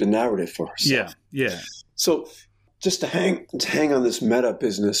conceived a narrative for herself. Yeah. So just to hang on this meta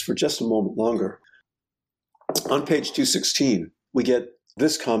business for just a moment longer, on page 216, we get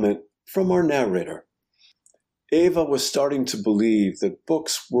this comment from our narrator. Ava was starting to believe that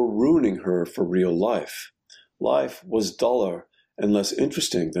books were ruining her for real life. Life was duller and less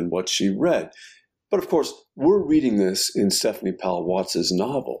interesting than what she read. But of course, we're reading this in Stephanie Powell Watts's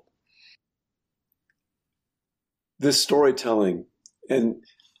novel. This storytelling, and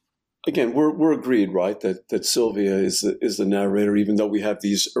again, we're agreed, right, that Sylvia is the narrator, even though we have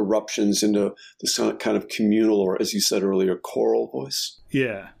these eruptions into this kind of communal, or as you said earlier, choral voice.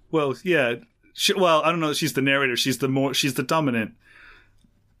 Yeah. Well, yeah. I don't know that she's the narrator. She's the dominant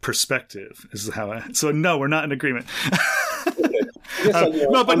perspective. So no, we're not in agreement.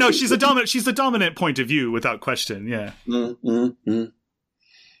 No, she's the dominant point of view without question. Yeah. I'm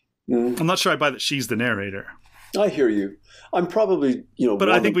not sure I buy that she's the narrator. I hear you. I'm probably, but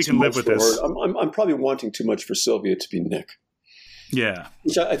I think we can live with this. I'm probably wanting too much for Sylvia to be Nick. Yeah.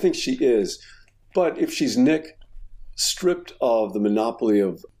 Which I think she is. But if she's Nick, stripped of the monopoly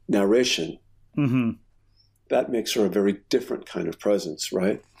of narration, that makes her a very different kind of presence,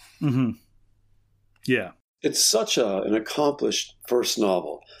 right? Yeah. It's such an accomplished first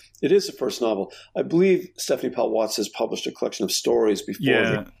novel. It is a first novel. I believe Stephanie Powell Watts has published a collection of stories before.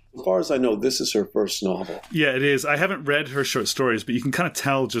 Yeah. As far as I know, this is her first novel. Yeah, it is. I haven't read her short stories, but you can kind of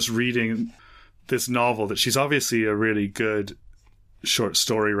tell just reading this novel that she's obviously a really good short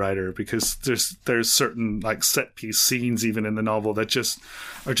story writer, because there's certain like set piece scenes even in the novel that just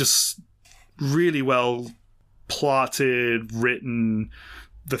are just really well plotted, written.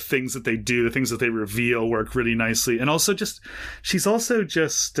 The things that they do, the things that they reveal work really nicely. And also she's also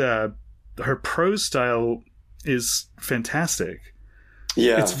her prose style is fantastic.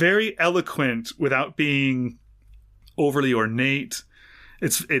 Yeah. It's very eloquent without being overly ornate.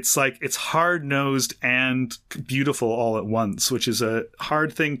 It's like it's hard-nosed and beautiful all at once, which is a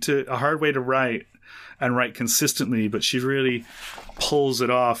hard way to write and write consistently, but she really pulls it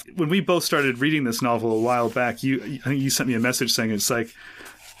off. When we both started reading this novel a while back, I think you sent me a message saying it's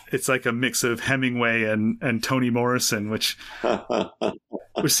like a mix of Hemingway and Toni Morrison, which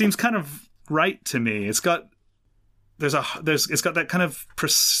seems kind of right to me. It's got that kind of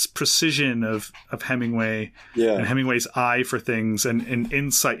precision of Hemingway, and Hemingway's eye for things and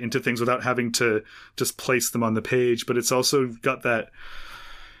insight into things without having to just place them on the page. But it's also got that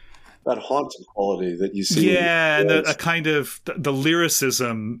haunting quality that you see. Yeah, and a kind of the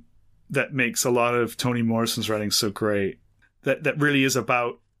lyricism that makes a lot of Toni Morrison's writing so great. That really is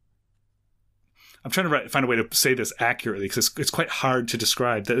about. I'm trying to find a way to say this accurately, because it's quite hard to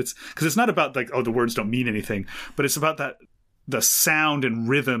describe that. Because it's not about like, oh, the words don't mean anything, but it's about the sound and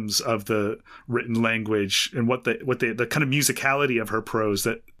rhythms of the written language and what the kind of musicality of her prose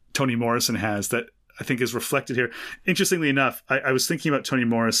that Toni Morrison has that I think is reflected here. Interestingly enough, I was thinking about Toni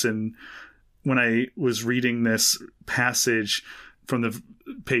Morrison when I was reading this passage from the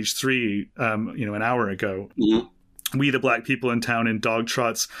page 3, an hour ago. Mm-hmm. We, the black people in town, in dog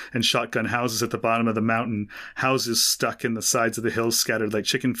trots and shotgun houses at the bottom of the mountain, houses stuck in the sides of the hills scattered like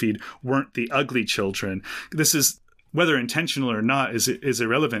chicken feed, weren't the ugly children. This is, whether intentional or not, is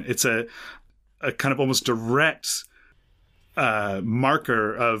irrelevant. It's a kind of almost direct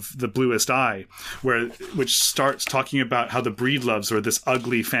marker of The Bluest Eye, which starts talking about how the Breedloves were this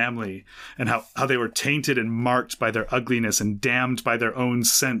ugly family and how they were tainted and marked by their ugliness and damned by their own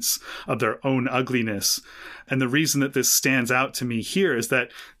sense of their own ugliness. And the reason that this stands out to me here is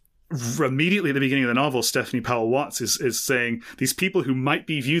that immediately at the beginning of the novel, Stephanie Powell Watts is saying these people who might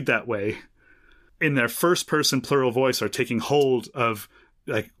be viewed that way in their first person plural voice are taking hold of,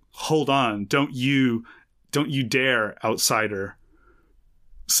 like, hold on, don't you dare, outsider,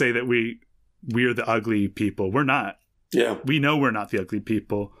 say that we're the ugly people. We're not. Yeah. We know we're not the ugly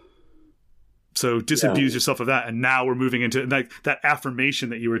people. So disabuse yourself of that. And now we're moving into, like, that affirmation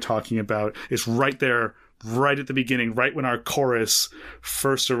that you were talking about is right there, right at the beginning, right when our chorus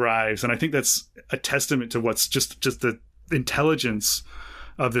first arrives. And I think that's a testament to what's just the intelligence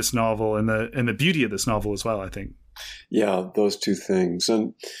of this novel and the beauty of this novel as well, I think. Yeah, those two things.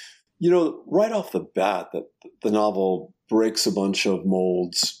 And right off the bat, that the novel breaks a bunch of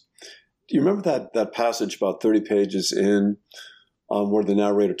molds. Do you remember that passage about 30 pages in where the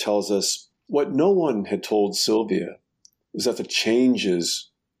narrator tells us what no one had told Sylvia is that the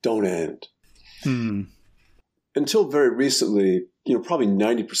changes don't end? Until very recently, probably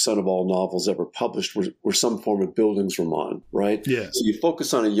 90% of all novels ever published were some form of Bildungsroman, right? Yeah. So you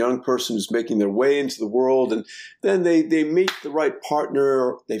focus on a young person who's making their way into the world, and then they meet the right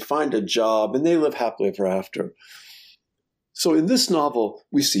partner, they find a job, and they live happily ever after. So in this novel,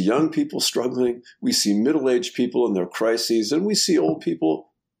 we see young people struggling, we see middle-aged people in their crises, and we see old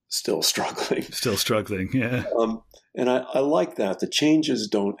people still struggling. Still struggling, yeah. And I like that. The changes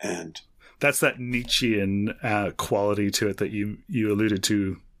don't end. That's that Nietzschean quality to it that you alluded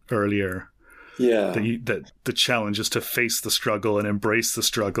to earlier. Yeah. That the challenge is to face the struggle and embrace the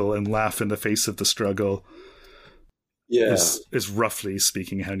struggle and laugh in the face of the struggle. Yeah. Is roughly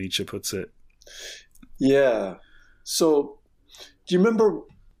speaking how Nietzsche puts it. Yeah. So do you remember,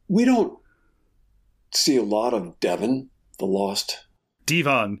 we don't see a lot of Devon, the lost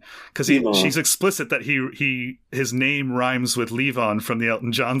Devon, because she's explicit that his name rhymes with Levon from the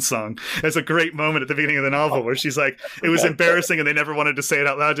Elton John song. There's a great moment at the beginning of the novel where she's like, it was embarrassing and they never wanted to say it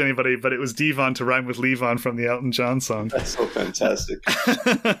out loud to anybody, but it was Devon to rhyme with Levon from the Elton John song. That's so fantastic.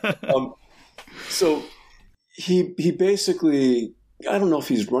 So he basically, I don't know if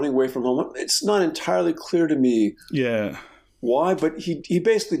he's running away from home. It's not entirely clear to me. Yeah. Why, but he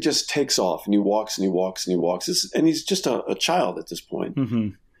basically just takes off and he walks and he walks and he walks. And he's just a child at this point. Mm-hmm.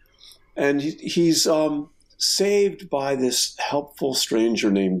 And he's saved by this helpful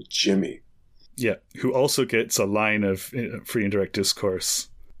stranger named Jimmy. Yeah, who also gets a line of free and direct discourse.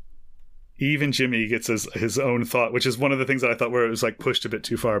 Even Jimmy gets his own thought, which is one of the things that I thought where it was like pushed a bit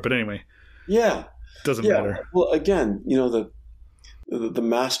too far. But anyway, yeah, doesn't matter. Well, again, the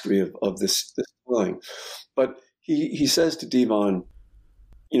mastery of this feeling, but. He says to Devon,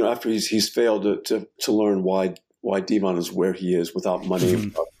 after he's failed to learn why Devon is where he is without money and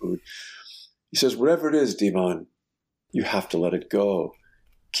without food, he says, whatever it is, Devon, you have to let it go.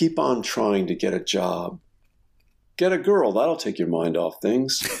 Keep on trying to get a job. Get a girl. That'll take your mind off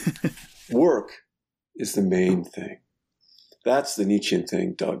things. Work is the main thing. That's the Nietzschean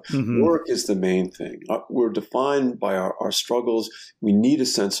thing, Doug. Mm-hmm. Work is the main thing. We're defined by our struggles. We need a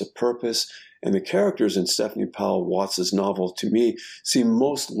sense of purpose. And the characters in Stephanie Powell Watts' novel, to me, seem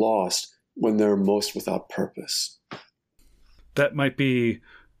most lost when they're most without purpose. That might be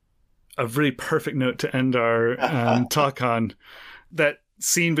a really perfect note to end our talk on. That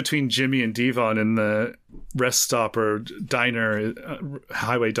scene between Jimmy and Devon in the rest stop or diner,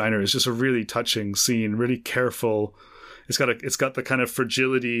 highway diner, is just a really touching scene, really careful. It's got the kind of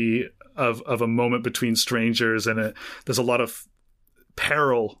fragility of a moment between strangers, and there's a lot of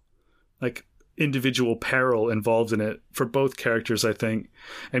peril, like individual peril involved in it for both characters, I think,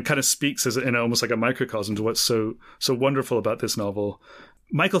 and kind of speaks as in almost like a microcosm to what's so wonderful about this novel.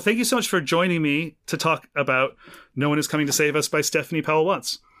 Michael, thank you so much for joining me to talk about No One Is Coming to Save Us by Stephanie Powell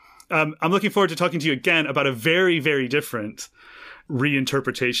Watts. I'm looking forward to talking to you again about a very, very different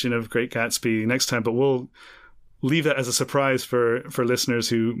reinterpretation of Great Gatsby next time, but we'll leave that as a surprise for listeners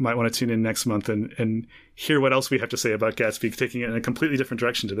who might want to tune in next month and hear what else we have to say about Gatsby, taking it in a completely different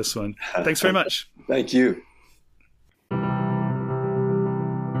direction to this one. Thanks very much. Thank you.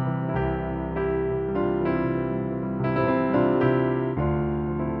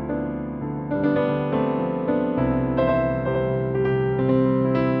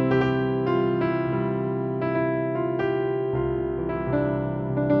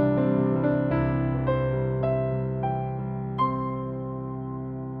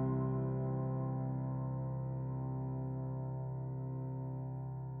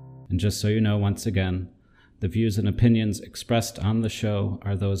 And just so you know, once again, The views and opinions expressed on the show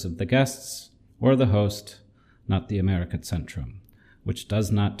are those of the guests or the host, not the American Centrum, which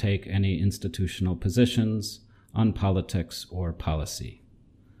does not take any institutional positions on politics or policy.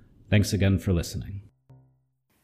 Thanks again for listening.